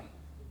Señor.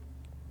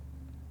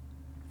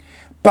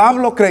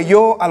 Pablo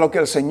creyó a lo que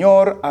el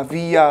Señor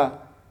había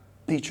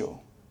dicho.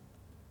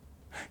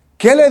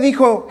 ¿Qué le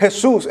dijo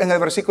Jesús en el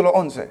versículo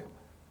 11?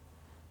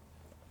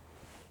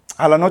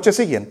 A la noche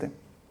siguiente,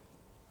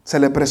 se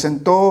le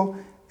presentó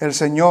el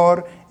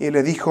Señor y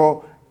le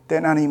dijo: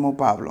 ten ánimo,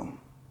 Pablo,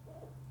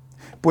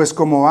 pues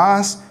como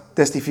has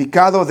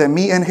testificado de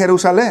mí en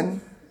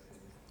Jerusalén,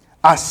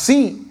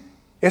 así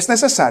es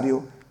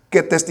necesario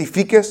que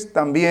testifiques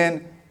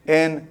también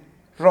en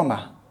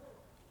Roma.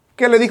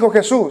 ¿Qué le dijo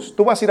Jesús?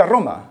 Tú vas a ir a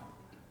Roma.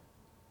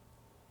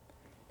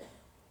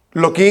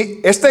 Lo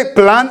que este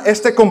plan,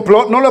 este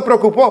complot no le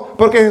preocupó,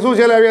 porque Jesús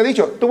ya le había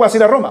dicho: tú vas a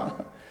ir a Roma.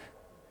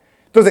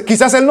 Entonces,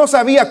 quizás él no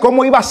sabía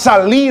cómo iba a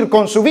salir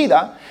con su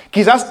vida.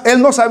 Quizás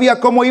él no sabía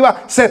cómo iba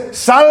a ser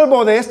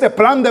salvo de este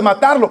plan de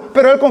matarlo.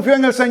 Pero él confió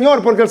en el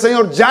Señor, porque el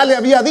Señor ya le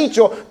había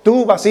dicho: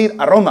 tú vas a ir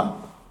a Roma.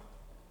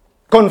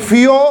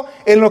 Confió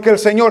en lo que el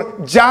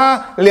Señor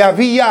ya le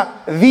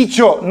había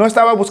dicho. No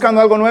estaba buscando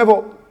algo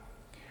nuevo.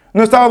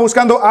 No estaba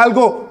buscando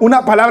algo,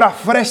 una palabra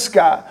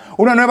fresca,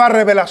 una nueva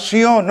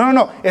revelación.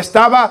 No.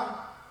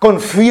 Estaba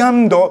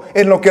confiando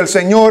en lo que el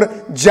Señor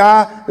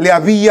ya le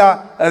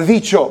había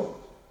dicho.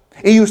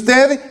 Y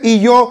usted y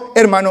yo,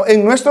 hermano,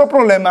 en nuestro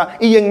problema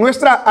y en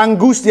nuestra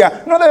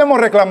angustia, no debemos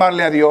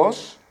reclamarle a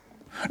Dios.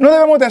 No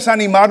debemos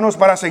desanimarnos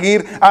para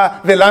seguir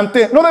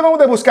adelante. No debemos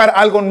de buscar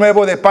algo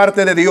nuevo de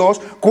parte de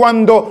Dios,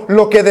 cuando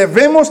lo que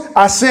debemos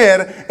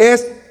hacer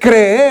es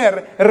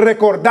creer,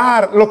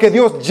 recordar lo que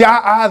Dios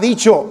ya ha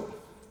dicho,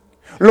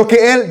 lo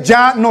que Él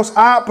ya nos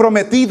ha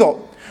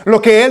prometido,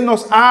 lo que Él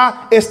nos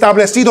ha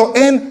establecido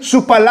en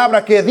su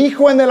palabra, que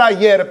dijo en el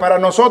ayer para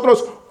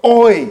nosotros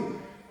hoy.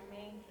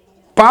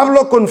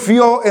 Pablo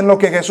confió en lo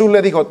que Jesús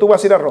le dijo: tú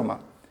vas a ir a Roma.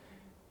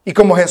 Y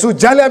como Jesús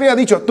ya le había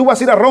dicho: tú vas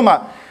a ir a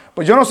Roma,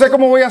 pues yo no sé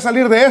cómo voy a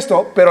salir de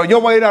esto, pero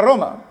yo voy a ir a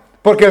Roma,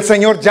 porque el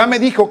Señor ya me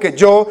dijo que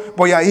yo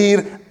voy a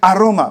ir a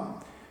Roma.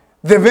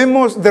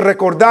 Debemos de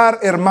recordar,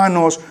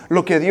 hermanos,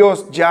 lo que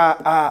Dios ya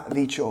ha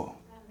dicho.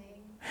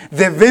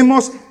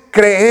 Debemos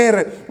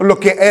creer lo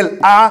que Él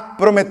ha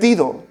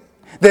prometido.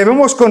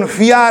 Debemos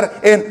confiar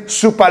en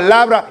su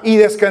palabra y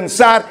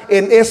descansar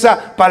en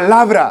esa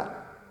palabra.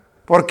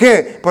 ¿Por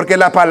qué? Porque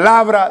la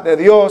palabra de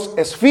Dios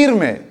es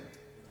firme.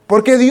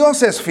 Porque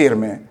Dios es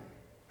firme.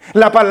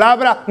 La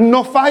palabra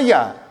no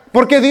falla.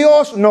 Porque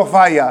Dios no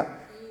falla.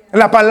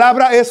 La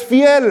palabra es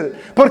fiel.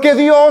 Porque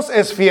Dios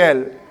es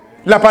fiel.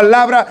 La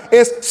palabra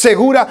es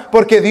segura.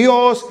 Porque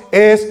Dios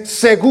es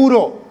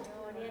seguro.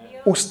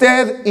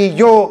 Usted y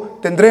yo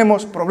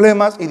tendremos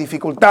problemas y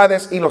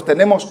dificultades, y los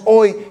tenemos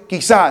hoy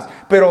quizás,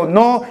 pero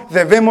no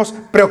debemos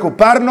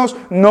preocuparnos,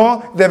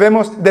 no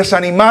debemos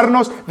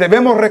desanimarnos.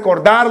 Debemos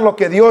recordar lo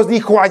que Dios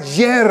dijo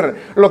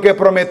ayer, lo que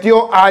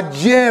prometió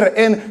ayer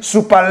en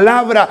su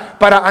palabra,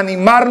 para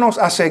animarnos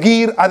a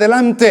seguir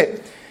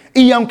adelante.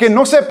 Y aunque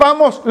no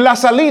sepamos la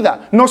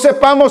salida, no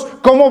sepamos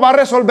cómo va a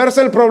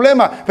resolverse el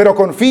problema, pero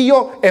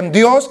confío en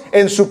Dios,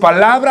 en su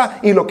palabra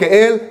y lo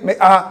que Él me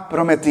ha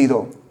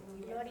prometido.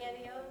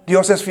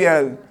 Dios es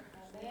fiel,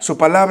 su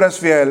palabra es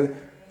fiel,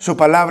 su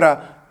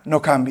palabra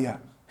no cambia.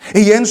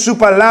 Y en su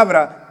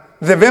palabra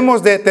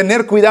debemos de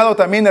tener cuidado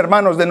también,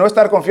 hermanos, de no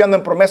estar confiando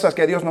en promesas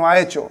que Dios no ha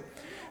hecho.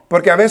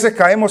 Porque a veces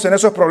caemos en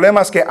esos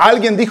problemas que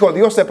alguien dijo: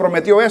 Dios te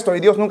prometió esto,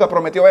 y Dios nunca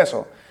prometió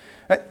eso.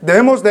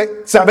 Debemos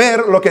de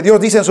saber lo que Dios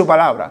dice en su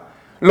palabra,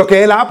 lo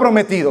que Él ha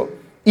prometido,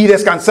 y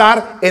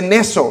descansar en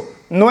eso,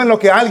 no en lo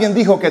que alguien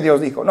dijo que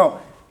Dios dijo,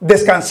 no.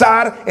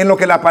 Descansar en lo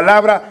que la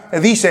palabra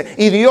dice.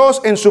 Y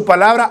Dios en su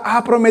palabra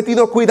ha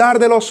prometido cuidar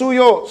de los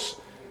suyos.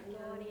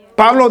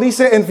 Pablo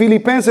dice en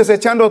Filipenses: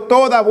 echando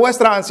toda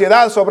vuestra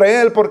ansiedad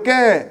sobre Él. ¿Por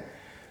qué?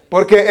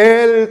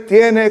 Porque Él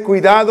tiene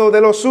cuidado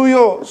de los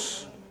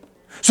suyos.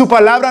 Su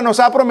palabra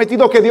nos ha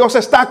prometido que Dios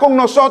está con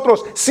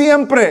nosotros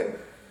siempre.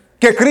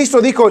 Que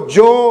Cristo dijo: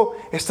 yo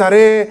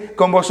estaré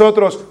con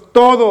vosotros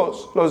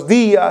todos los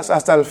días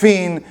hasta el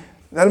fin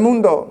del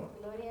mundo.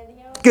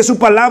 Que su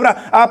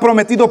palabra ha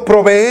prometido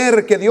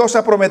proveer, que Dios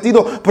ha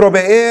prometido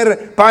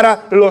proveer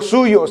para los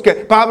suyos. Que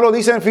Pablo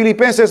dice en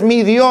Filipenses: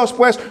 mi Dios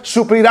pues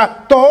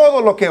suplirá todo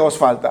lo que os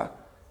falta,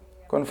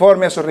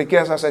 conforme a sus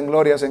riquezas en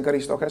glorias en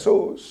Cristo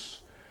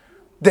Jesús.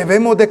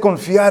 Debemos de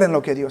confiar en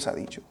lo que Dios ha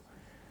dicho.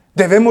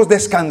 Debemos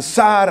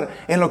descansar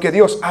en lo que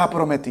Dios ha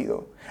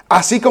prometido.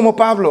 Así como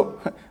Pablo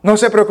no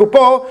se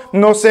preocupó,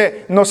 no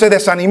se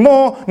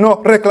desanimó, no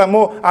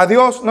reclamó a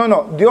Dios.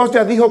 No, Dios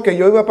ya dijo que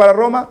yo iba para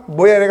Roma,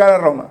 voy a llegar a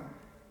Roma.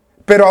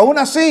 Pero aún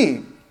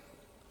así,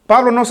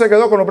 Pablo no se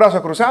quedó con los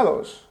brazos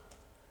cruzados.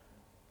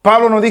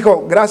 Pablo no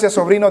dijo: gracias,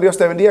 sobrino, Dios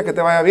te bendiga, que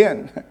te vaya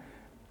bien.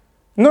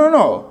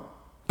 No.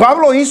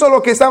 Pablo hizo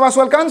lo que estaba a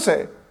su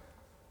alcance.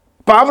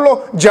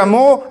 Pablo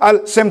llamó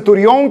al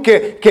centurión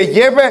que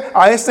lleve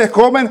a este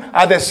joven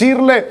a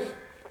decirle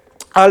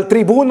al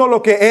tribuno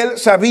lo que él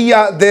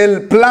sabía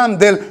del plan,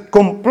 del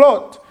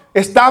complot.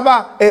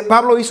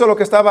 Pablo hizo lo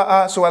que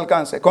estaba a su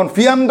alcance.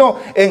 Confiando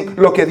en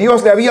lo que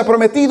Dios le había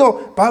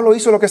prometido, Pablo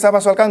hizo lo que estaba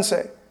a su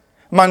alcance.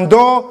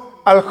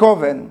 Mandó al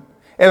joven.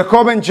 El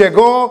joven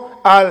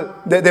llegó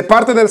de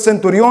parte del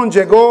centurión,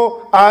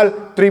 llegó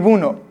al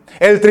tribuno.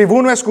 El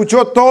tribuno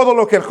escuchó todo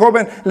lo que el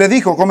joven le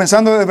dijo.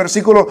 Comenzando del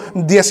versículo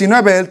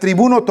 19, el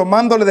tribuno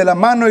tomándole de la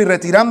mano y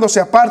retirándose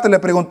aparte le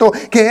preguntó: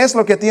 ¿qué es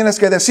lo que tienes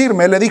que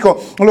decirme? Él le dijo: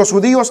 los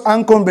judíos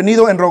han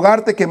convenido en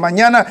rogarte que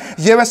mañana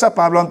lleves a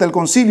Pablo ante el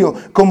concilio,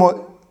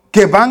 como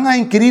que van a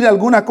inquirir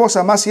alguna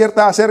cosa más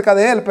cierta acerca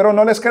de él, pero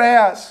no les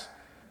creas.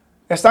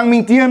 Están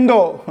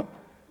mintiendo.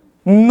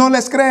 No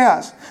les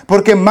creas,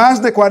 porque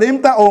más de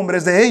 40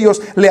 hombres de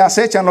ellos le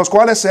acechan, los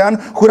cuales se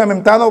han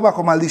juramentado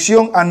bajo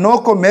maldición a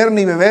no comer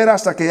ni beber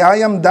hasta que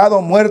hayan dado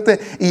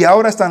muerte, y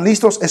ahora están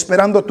listos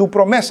esperando tu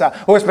promesa,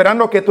 o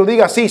esperando que tú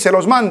digas: sí, se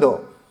los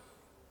mando.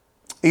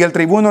 Y el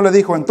tribuno le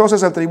dijo.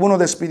 Entonces el tribuno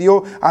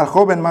despidió al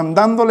joven,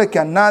 mandándole que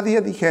a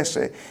nadie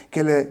dijese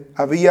que le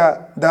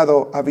había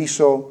dado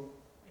aviso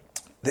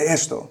de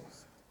esto.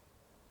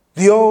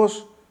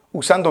 Dios,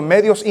 usando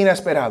medios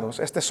inesperados,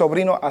 este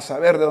sobrino a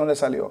saber de dónde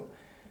salió.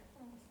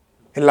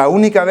 Es la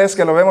única vez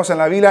que lo vemos en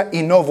la Biblia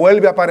y no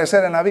vuelve a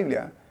aparecer en la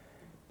Biblia.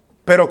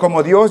 Pero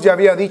como Dios ya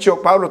había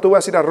dicho: Pablo, tú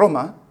vas a ir a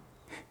Roma,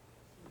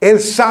 Él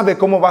sabe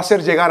cómo va a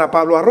hacer llegar a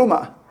Pablo a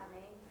Roma.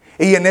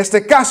 Y en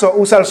este caso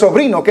usa al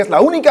sobrino, que es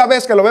la única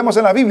vez que lo vemos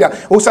en la Biblia.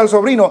 Usa al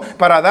sobrino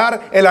para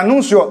dar el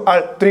anuncio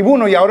al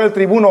tribuno, y ahora el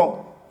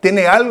tribuno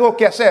tiene algo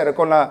que hacer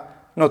con la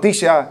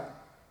noticia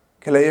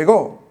que le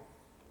llegó.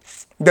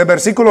 Del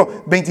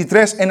versículo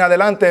 23 en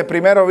adelante,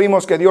 primero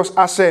vimos que Dios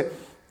hace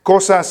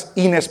cosas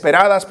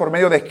inesperadas por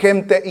medio de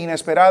gente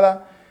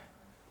inesperada,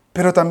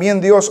 pero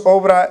también Dios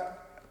obra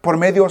por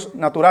medios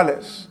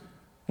naturales.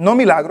 No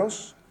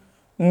milagros,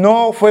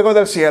 no fuego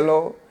del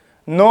cielo,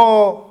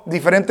 no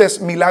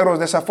diferentes milagros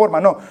de esa forma,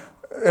 no.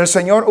 El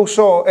Señor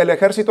usó el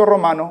ejército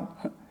romano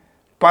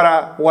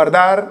para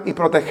guardar y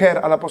proteger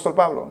al apóstol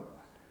Pablo.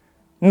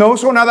 No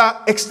usó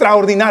nada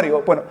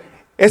extraordinario. Bueno,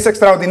 es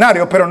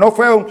extraordinario, pero no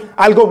fue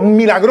algo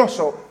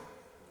milagroso,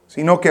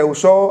 sino que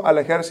usó al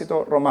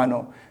ejército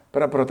romano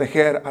para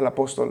proteger al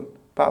apóstol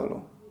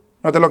Pablo.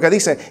 Note lo que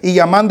dice: y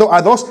llamando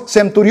a 2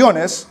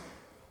 centuriones,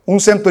 un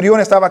centurión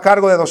estaba a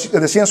cargo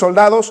de 100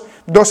 soldados,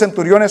 2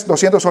 centuriones,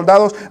 200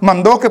 soldados,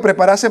 mandó que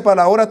preparasen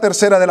para la hora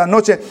tercera de la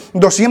noche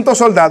 200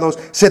 soldados,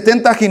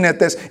 70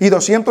 jinetes y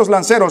 200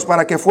 lanceros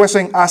para que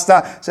fuesen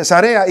hasta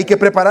Cesarea, y que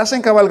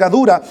preparasen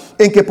cabalgadura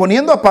en que,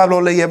 poniendo a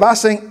Pablo, le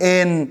llevasen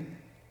en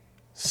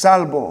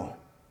salvo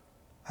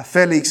a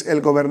Félix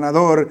el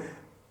gobernador.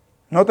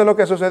 Note lo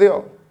que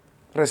sucedió.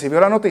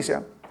 Recibió la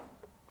noticia.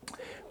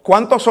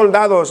 ¿Cuántos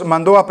soldados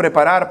mandó a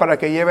preparar para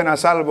que lleven a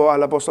salvo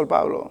al apóstol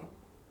Pablo?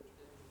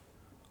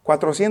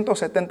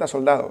 470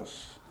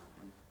 soldados.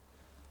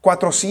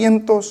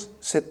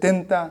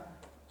 470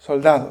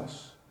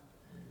 soldados.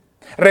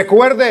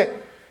 Recuerde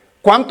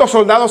cuántos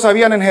soldados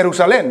habían en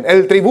Jerusalén.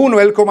 El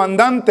tribuno, el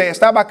comandante,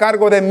 estaba a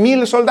cargo de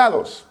 1000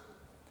 soldados.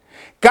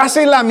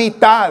 Casi la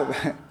mitad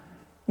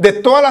de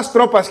todas las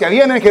tropas que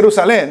habían en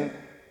Jerusalén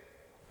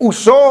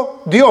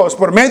usó Dios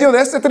por medio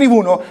de este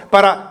tribuno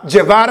para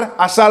llevar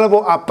a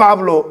salvo a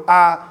Pablo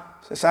a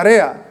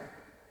Cesarea.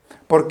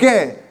 ¿Por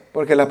qué?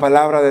 Porque la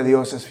palabra de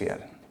Dios es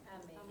fiel.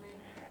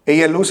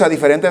 Y Él usa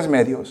diferentes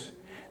medios,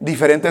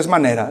 diferentes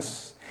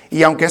maneras.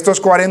 Y aunque estos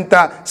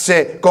 40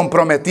 se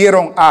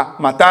comprometieron a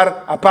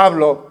matar a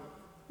Pablo,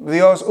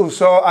 Dios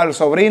usó al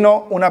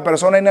sobrino, una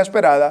persona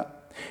inesperada.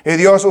 Y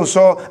Dios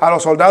usó a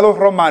los soldados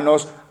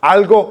romanos,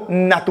 algo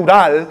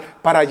natural,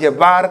 para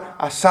llevar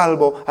a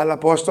salvo al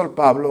apóstol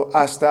Pablo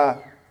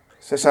hasta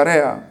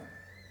Cesarea.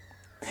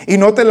 Y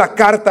note la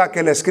carta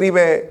que le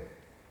escribe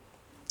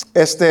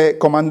este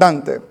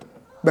comandante.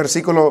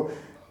 Versículo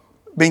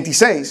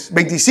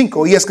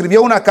 25. Y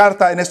escribió una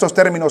carta en estos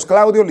términos: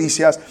 Claudio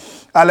Lisias,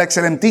 al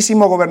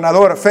excelentísimo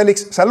gobernador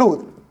Félix,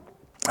 salud.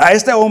 A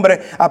este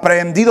hombre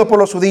aprehendido por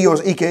los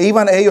judíos y que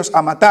iban ellos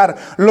a matar,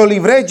 lo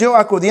libré yo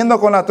acudiendo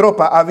con la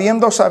tropa,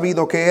 habiendo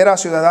sabido que era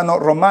ciudadano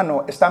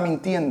romano. Está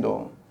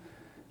mintiendo.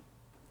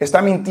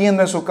 Está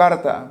mintiendo en su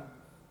carta.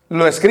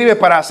 Lo escribe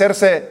para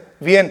hacerse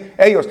bien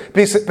ellos.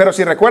 Pero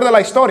si recuerda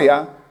la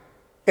historia,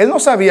 él no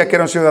sabía que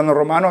era un ciudadano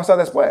romano hasta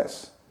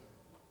después.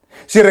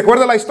 Si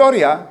recuerda la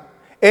historia,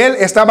 él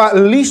estaba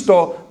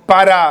listo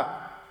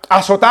para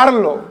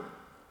azotarlo,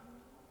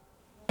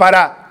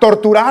 para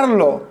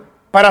torturarlo,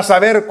 para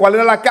saber cuál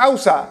era la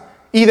causa.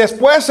 Y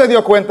después se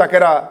dio cuenta que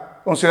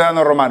era un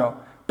ciudadano romano.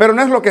 Pero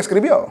no es lo que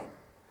escribió.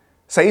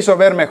 Se hizo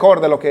ver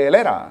mejor de lo que él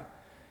era.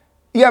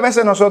 Y a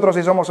veces nosotros,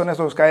 si somos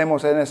honestos,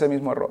 caemos en ese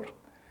mismo error.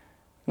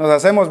 Nos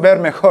hacemos ver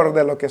mejor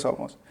de lo que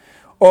somos.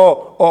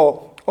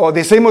 O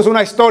decimos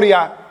una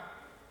historia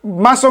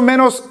más o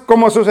menos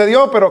como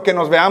sucedió, pero que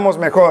nos veamos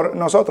mejor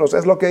nosotros.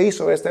 Es lo que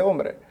hizo este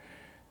hombre.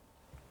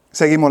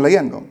 Seguimos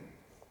leyendo.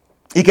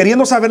 Y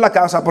queriendo saber la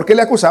causa, por qué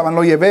le acusaban,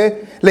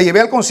 le llevé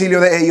al concilio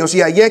de ellos,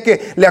 y hallé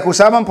que le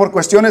acusaban por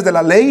cuestiones de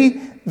la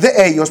ley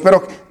de ellos,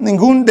 pero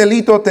ningún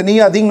delito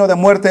tenía digno de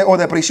muerte o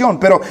de prisión.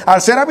 Pero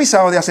al ser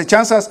avisado de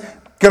acechanzas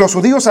que los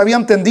judíos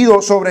habían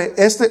tendido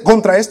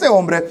contra este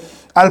hombre,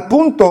 al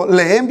punto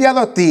le he enviado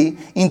a ti,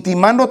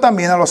 intimando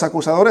también a los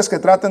acusadores que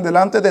traten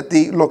delante de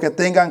ti lo que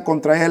tengan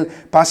contra él,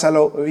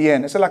 pásalo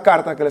bien. Esa es la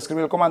carta que le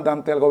escribió el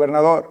comandante al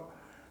gobernador.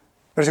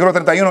 Versículo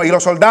 31. Y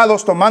los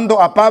soldados,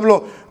 tomando a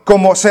Pablo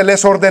como se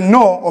les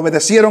ordenó,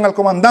 obedecieron al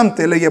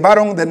comandante, le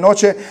llevaron de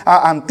noche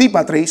a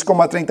Antípatris,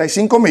 como a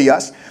 35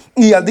 millas,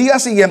 y al día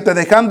siguiente,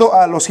 dejando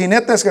a los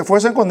jinetes que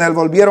fuesen con él,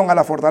 volvieron a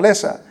la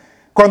fortaleza.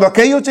 Cuando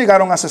aquellos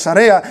llegaron a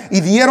Cesarea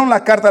y dieron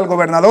la carta al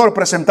gobernador,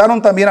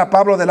 presentaron también a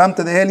Pablo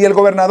delante de él. Y el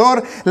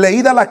gobernador,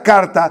 leída la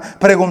carta,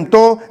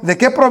 preguntó de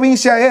qué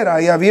provincia era.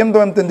 Y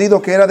habiendo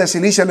entendido que era de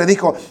Cilicia, le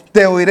dijo: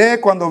 te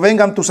oiré cuando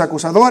vengan tus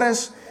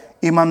acusadores.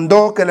 Y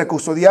mandó que le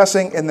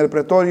custodiasen en el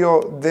pretorio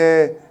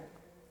de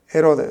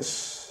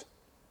Herodes.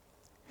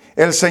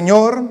 El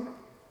Señor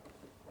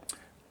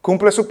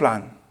cumple su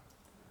plan,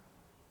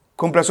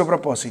 cumple su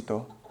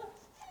propósito.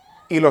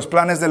 Y los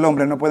planes del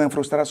hombre no pueden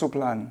frustrar su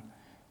plan.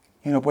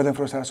 Y no pueden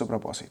frustrar su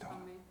propósito.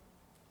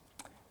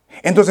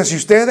 Entonces, si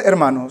usted,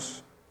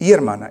 hermanos y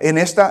hermana, en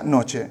esta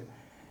noche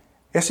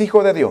es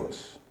hijo de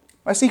Dios,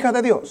 es hija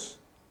de Dios,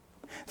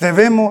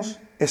 debemos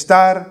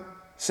estar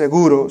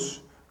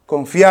seguros,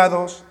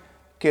 confiados,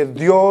 que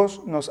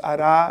Dios nos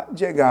hará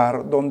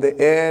llegar donde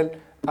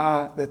Él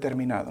ha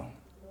determinado.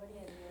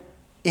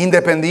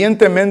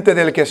 Independientemente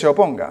del que se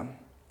oponga.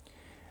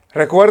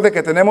 Recuerde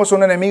que tenemos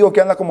un enemigo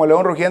que anda como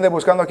león rugiente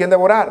buscando a quien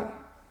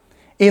devorar.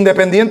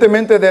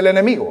 Independientemente del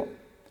enemigo,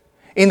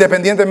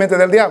 independientemente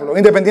del diablo,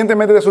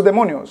 independientemente de sus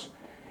demonios,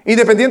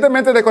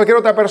 independientemente de cualquier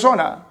otra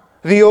persona,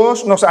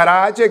 Dios nos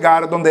hará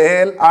llegar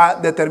donde Él ha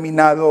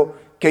determinado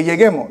que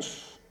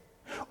lleguemos.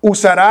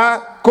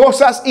 Usará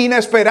cosas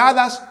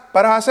inesperadas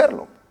para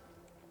hacerlo.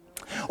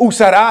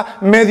 Usará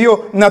medios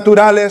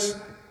naturales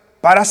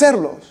para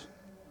hacerlos.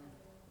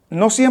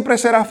 No siempre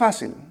será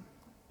fácil.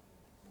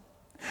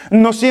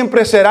 No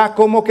siempre será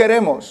como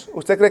queremos.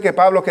 ¿Usted cree que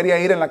Pablo quería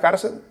ir en la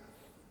cárcel?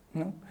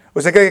 ¿No?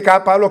 ¿Usted cree que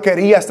Pablo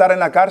quería estar en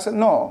la cárcel?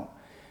 No.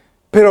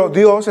 Pero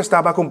Dios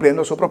estaba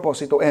cumpliendo su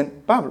propósito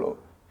en Pablo.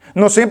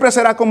 No siempre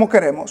será como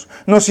queremos.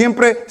 No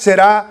siempre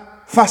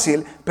será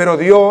fácil. Pero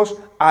Dios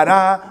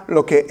hará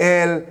lo que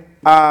Él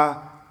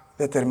ha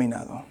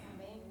determinado.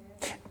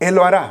 Él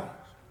lo hará.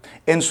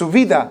 En su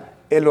vida,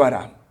 Él lo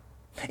hará.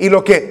 Y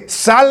lo que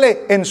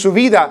sale en su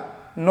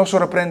vida no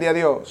sorprende a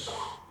Dios.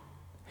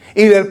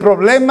 Y el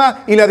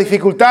problema y la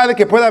dificultad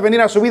que pueda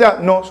venir a su vida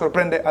no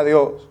sorprende a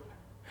Dios.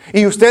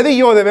 Y usted y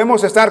yo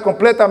debemos estar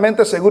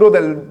completamente seguros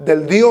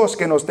del Dios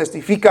que nos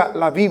testifica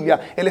la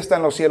Biblia. Él está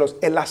en los cielos.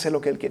 Él hace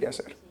lo que Él quiere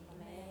hacer.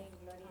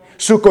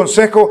 Su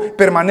consejo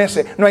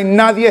permanece. No hay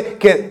nadie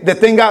que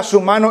detenga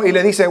su mano y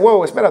le dice: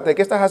 wow, espérate,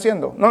 ¿qué estás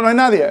haciendo? No hay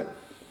nadie.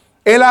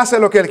 Él hace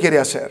lo que Él quiere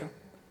hacer.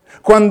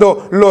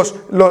 Cuando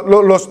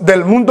los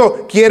del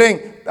mundo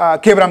quieren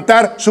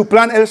quebrantar su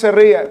plan, Él se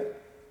ríe.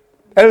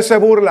 Él se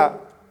burla.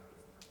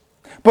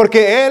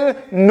 Porque Él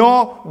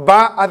no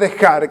va a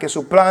dejar que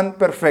su plan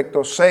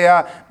perfecto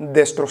sea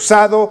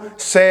destrozado,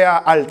 sea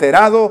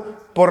alterado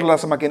por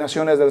las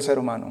maquinaciones del ser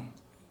humano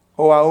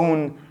o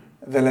aún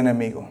del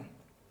enemigo.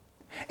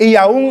 Y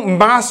aún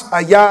más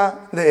allá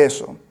de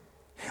eso,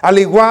 al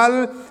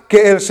igual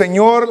que el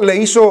Señor le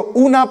hizo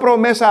una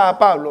promesa a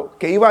Pablo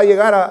que iba a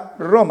llegar a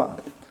Roma,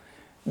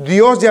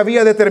 Dios ya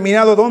había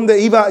determinado dónde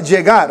iba a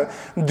llegar.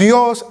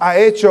 Dios ha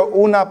hecho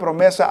una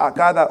promesa a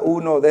cada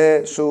uno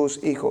de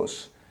sus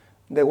hijos,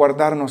 de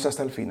guardarnos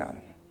hasta el final.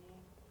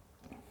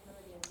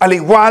 Al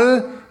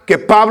igual que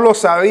Pablo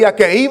sabía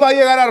que iba a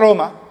llegar a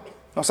Roma,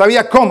 no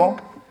sabía cómo,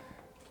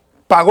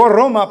 pagó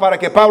Roma para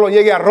que Pablo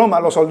llegue a Roma,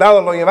 los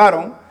soldados lo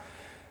llevaron.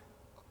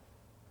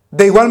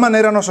 De igual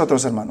manera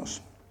nosotros,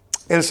 hermanos,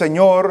 el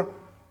Señor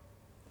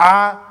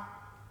ha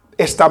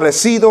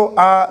establecido,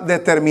 ha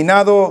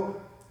determinado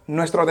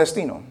nuestro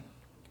destino.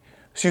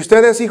 Si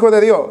usted es hijo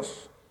de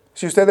Dios,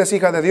 si usted es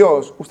hija de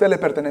Dios, usted le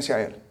pertenece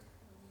a Él.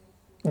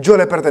 Yo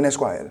le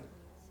pertenezco a Él.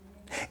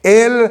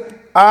 Él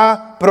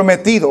ha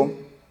prometido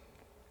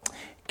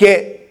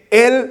que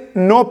Él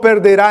no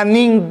perderá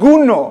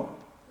ninguno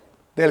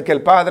del que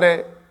el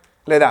Padre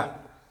le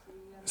da,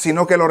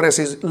 sino que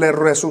le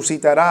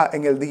resucitará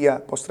en el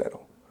día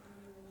postrero.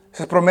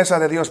 Esa es promesa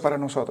de Dios para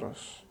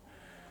nosotros.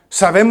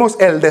 Sabemos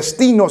el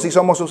destino si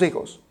somos sus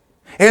hijos.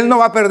 Él no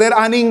va a perder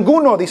a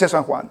ninguno, dice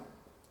San Juan,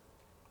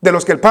 de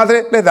los que el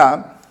Padre le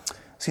da,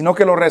 sino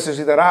que lo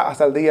resucitará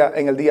hasta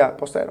en el día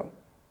postrero.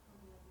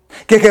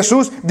 Que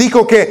Jesús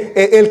dijo que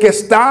el que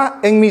está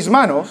en mis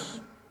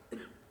manos,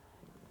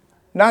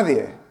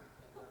 nadie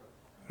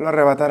lo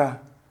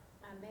arrebatará.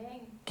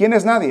 ¿Quién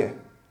es nadie?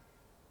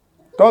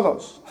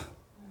 Todos.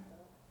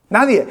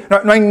 Nadie.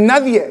 No hay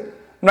nadie.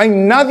 No hay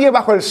nadie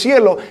bajo el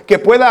cielo que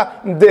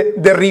pueda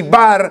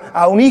derribar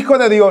a un hijo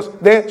de Dios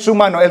de su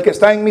mano. El que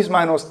está en mis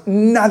manos,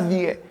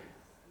 nadie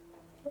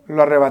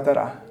lo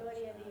arrebatará.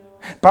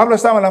 Pablo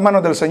estaba en las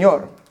manos del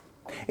Señor.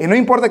 Y no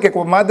importa que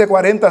con más de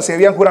 40 se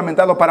habían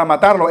juramentado para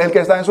matarlo, el que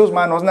está en sus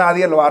manos,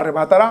 nadie lo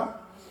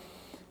arrebatará.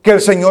 Que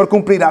el Señor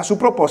cumplirá su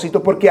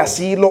propósito porque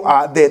así lo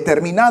ha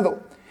determinado.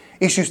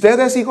 Y si usted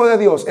es hijo de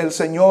Dios, el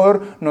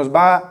Señor nos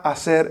va a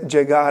hacer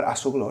llegar a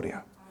su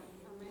gloria.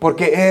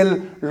 Porque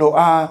Él lo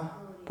ha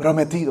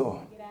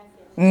prometido.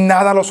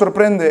 Nada lo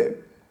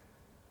sorprende.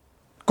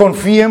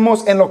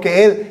 Confiemos en lo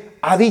que Él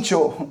ha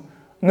dicho.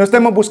 No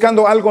estemos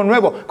buscando algo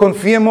nuevo.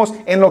 Confiemos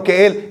en lo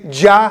que Él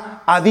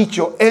ya ha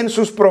dicho, en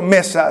sus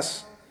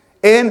promesas,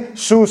 en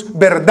sus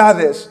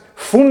verdades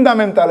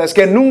fundamentales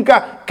que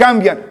nunca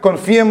cambian.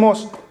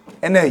 Confiemos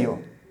en ello.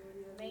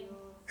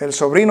 El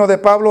sobrino de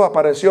Pablo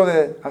apareció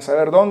de a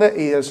saber dónde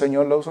y el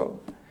Señor lo usó.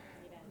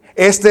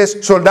 Estos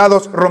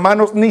soldados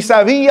romanos ni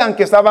sabían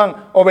que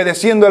estaban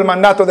obedeciendo el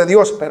mandato de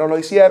Dios, pero lo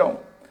hicieron.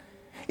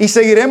 Y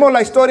seguiremos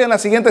la historia en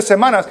las siguientes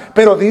semanas,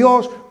 pero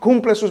Dios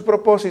cumple sus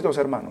propósitos,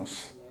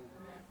 hermanos.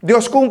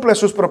 Dios cumple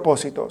sus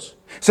propósitos.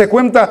 Se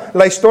cuenta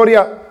la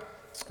historia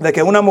de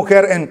que una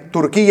mujer en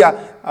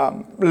Turquía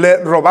le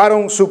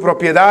robaron su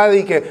propiedad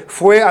y que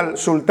fue al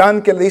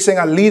sultán, que le dicen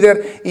al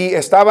líder, y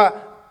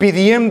estaba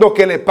pidiendo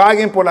que le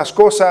paguen por las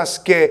cosas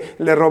que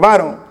le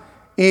robaron.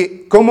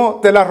 ¿Y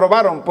cómo te las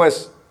robaron?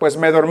 Pues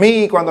me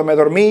dormí, y cuando me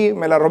dormí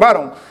me la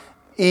robaron.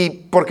 ¿Y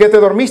por qué te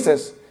dormiste?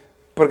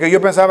 Porque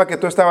yo pensaba que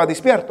tú estabas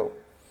despierto.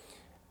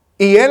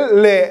 Y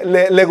él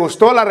le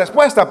gustó la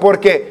respuesta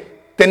porque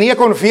tenía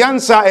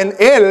confianza en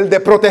él de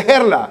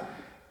protegerla.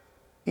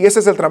 Y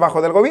ese es el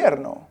trabajo del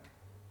gobierno.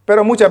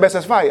 Pero muchas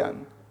veces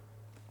fallan.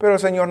 Pero el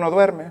Señor no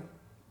duerme.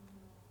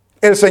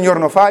 El Señor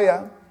no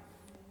falla.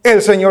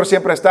 El Señor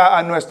siempre está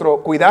a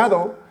nuestro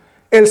cuidado.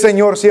 El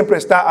Señor siempre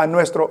está a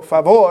nuestro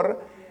favor.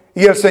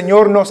 Y el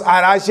Señor nos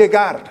hará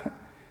llegar.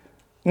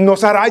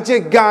 Nos hará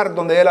llegar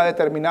donde Él ha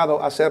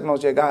determinado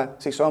hacernos llegar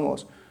si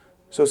somos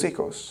sus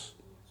hijos.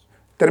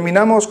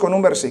 Terminamos con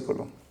un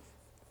versículo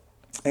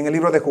en el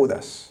libro de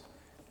Judas.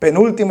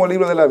 Penúltimo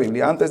libro de la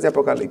Biblia, antes de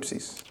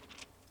Apocalipsis.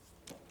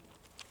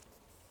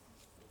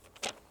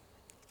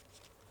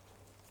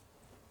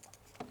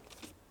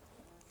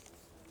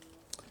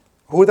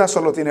 Judas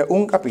solo tiene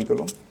un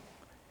capítulo.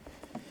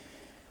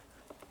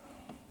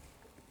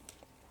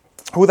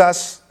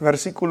 Judas,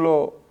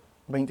 versículo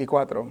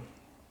 24.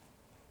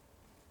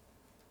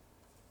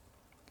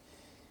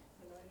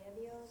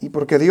 Y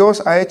porque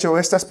Dios ha hecho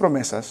estas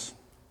promesas,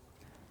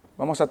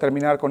 vamos a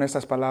terminar con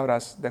estas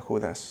palabras de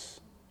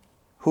Judas.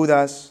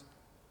 Judas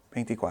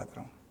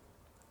 24.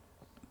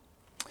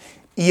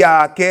 Y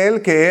a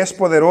aquel que es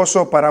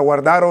poderoso para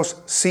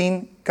guardaros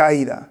sin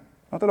caída.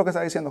 Nota lo que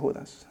está diciendo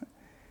Judas.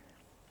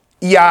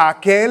 Y a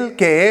aquel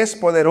que es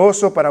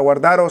poderoso para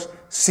guardaros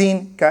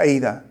sin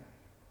caída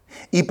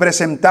y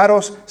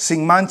presentaros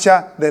sin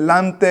mancha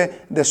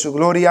delante de su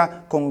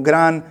gloria con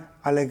gran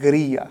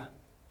alegría.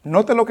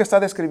 Note lo que está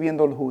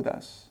describiendo el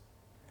Judas.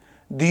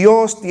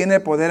 Dios tiene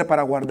poder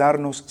para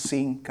guardarnos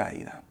sin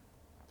caída.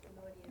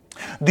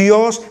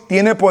 Dios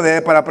tiene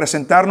poder para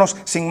presentarnos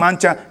sin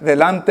mancha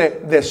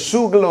delante de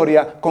su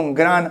gloria con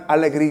gran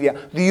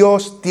alegría.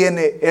 Dios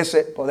tiene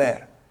ese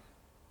poder.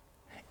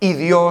 Y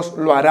Dios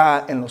lo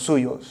hará en los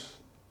suyos.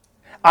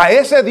 A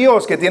ese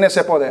Dios que tiene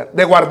ese poder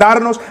de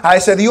guardarnos, a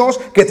ese Dios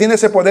que tiene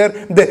ese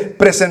poder de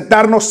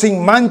presentarnos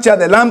sin mancha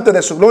delante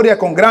de su gloria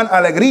con gran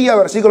alegría,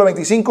 versículo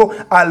 25,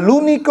 al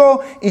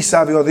único y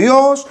sabio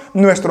Dios,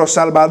 nuestro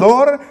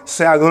Salvador,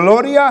 sea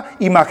gloria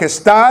y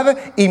majestad,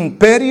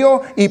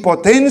 imperio y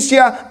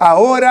potencia,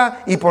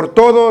 ahora y por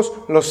todos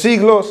los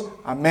siglos.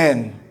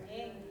 Amén.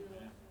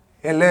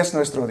 Él es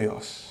nuestro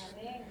Dios,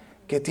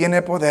 que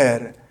tiene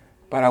poder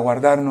para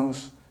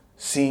guardarnos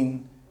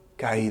sin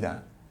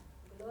caída.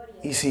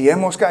 Y si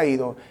hemos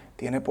caído,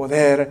 tiene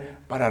poder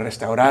para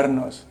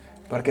restaurarnos.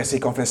 Porque si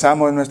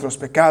confesamos nuestros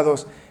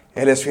pecados,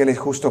 Él es fiel y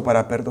justo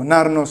para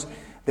perdonarnos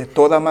de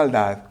toda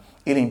maldad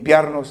y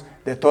limpiarnos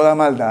de toda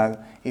maldad.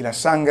 Y la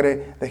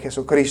sangre de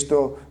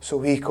Jesucristo,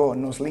 su Hijo,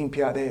 nos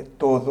limpia de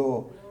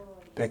todo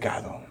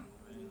pecado.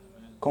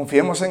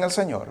 Confiemos en el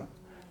Señor,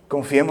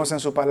 confiemos en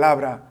su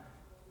palabra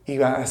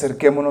y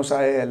acerquémonos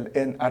a Él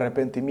en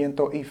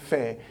arrepentimiento y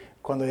fe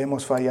cuando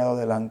hemos fallado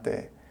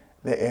delante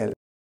de Él.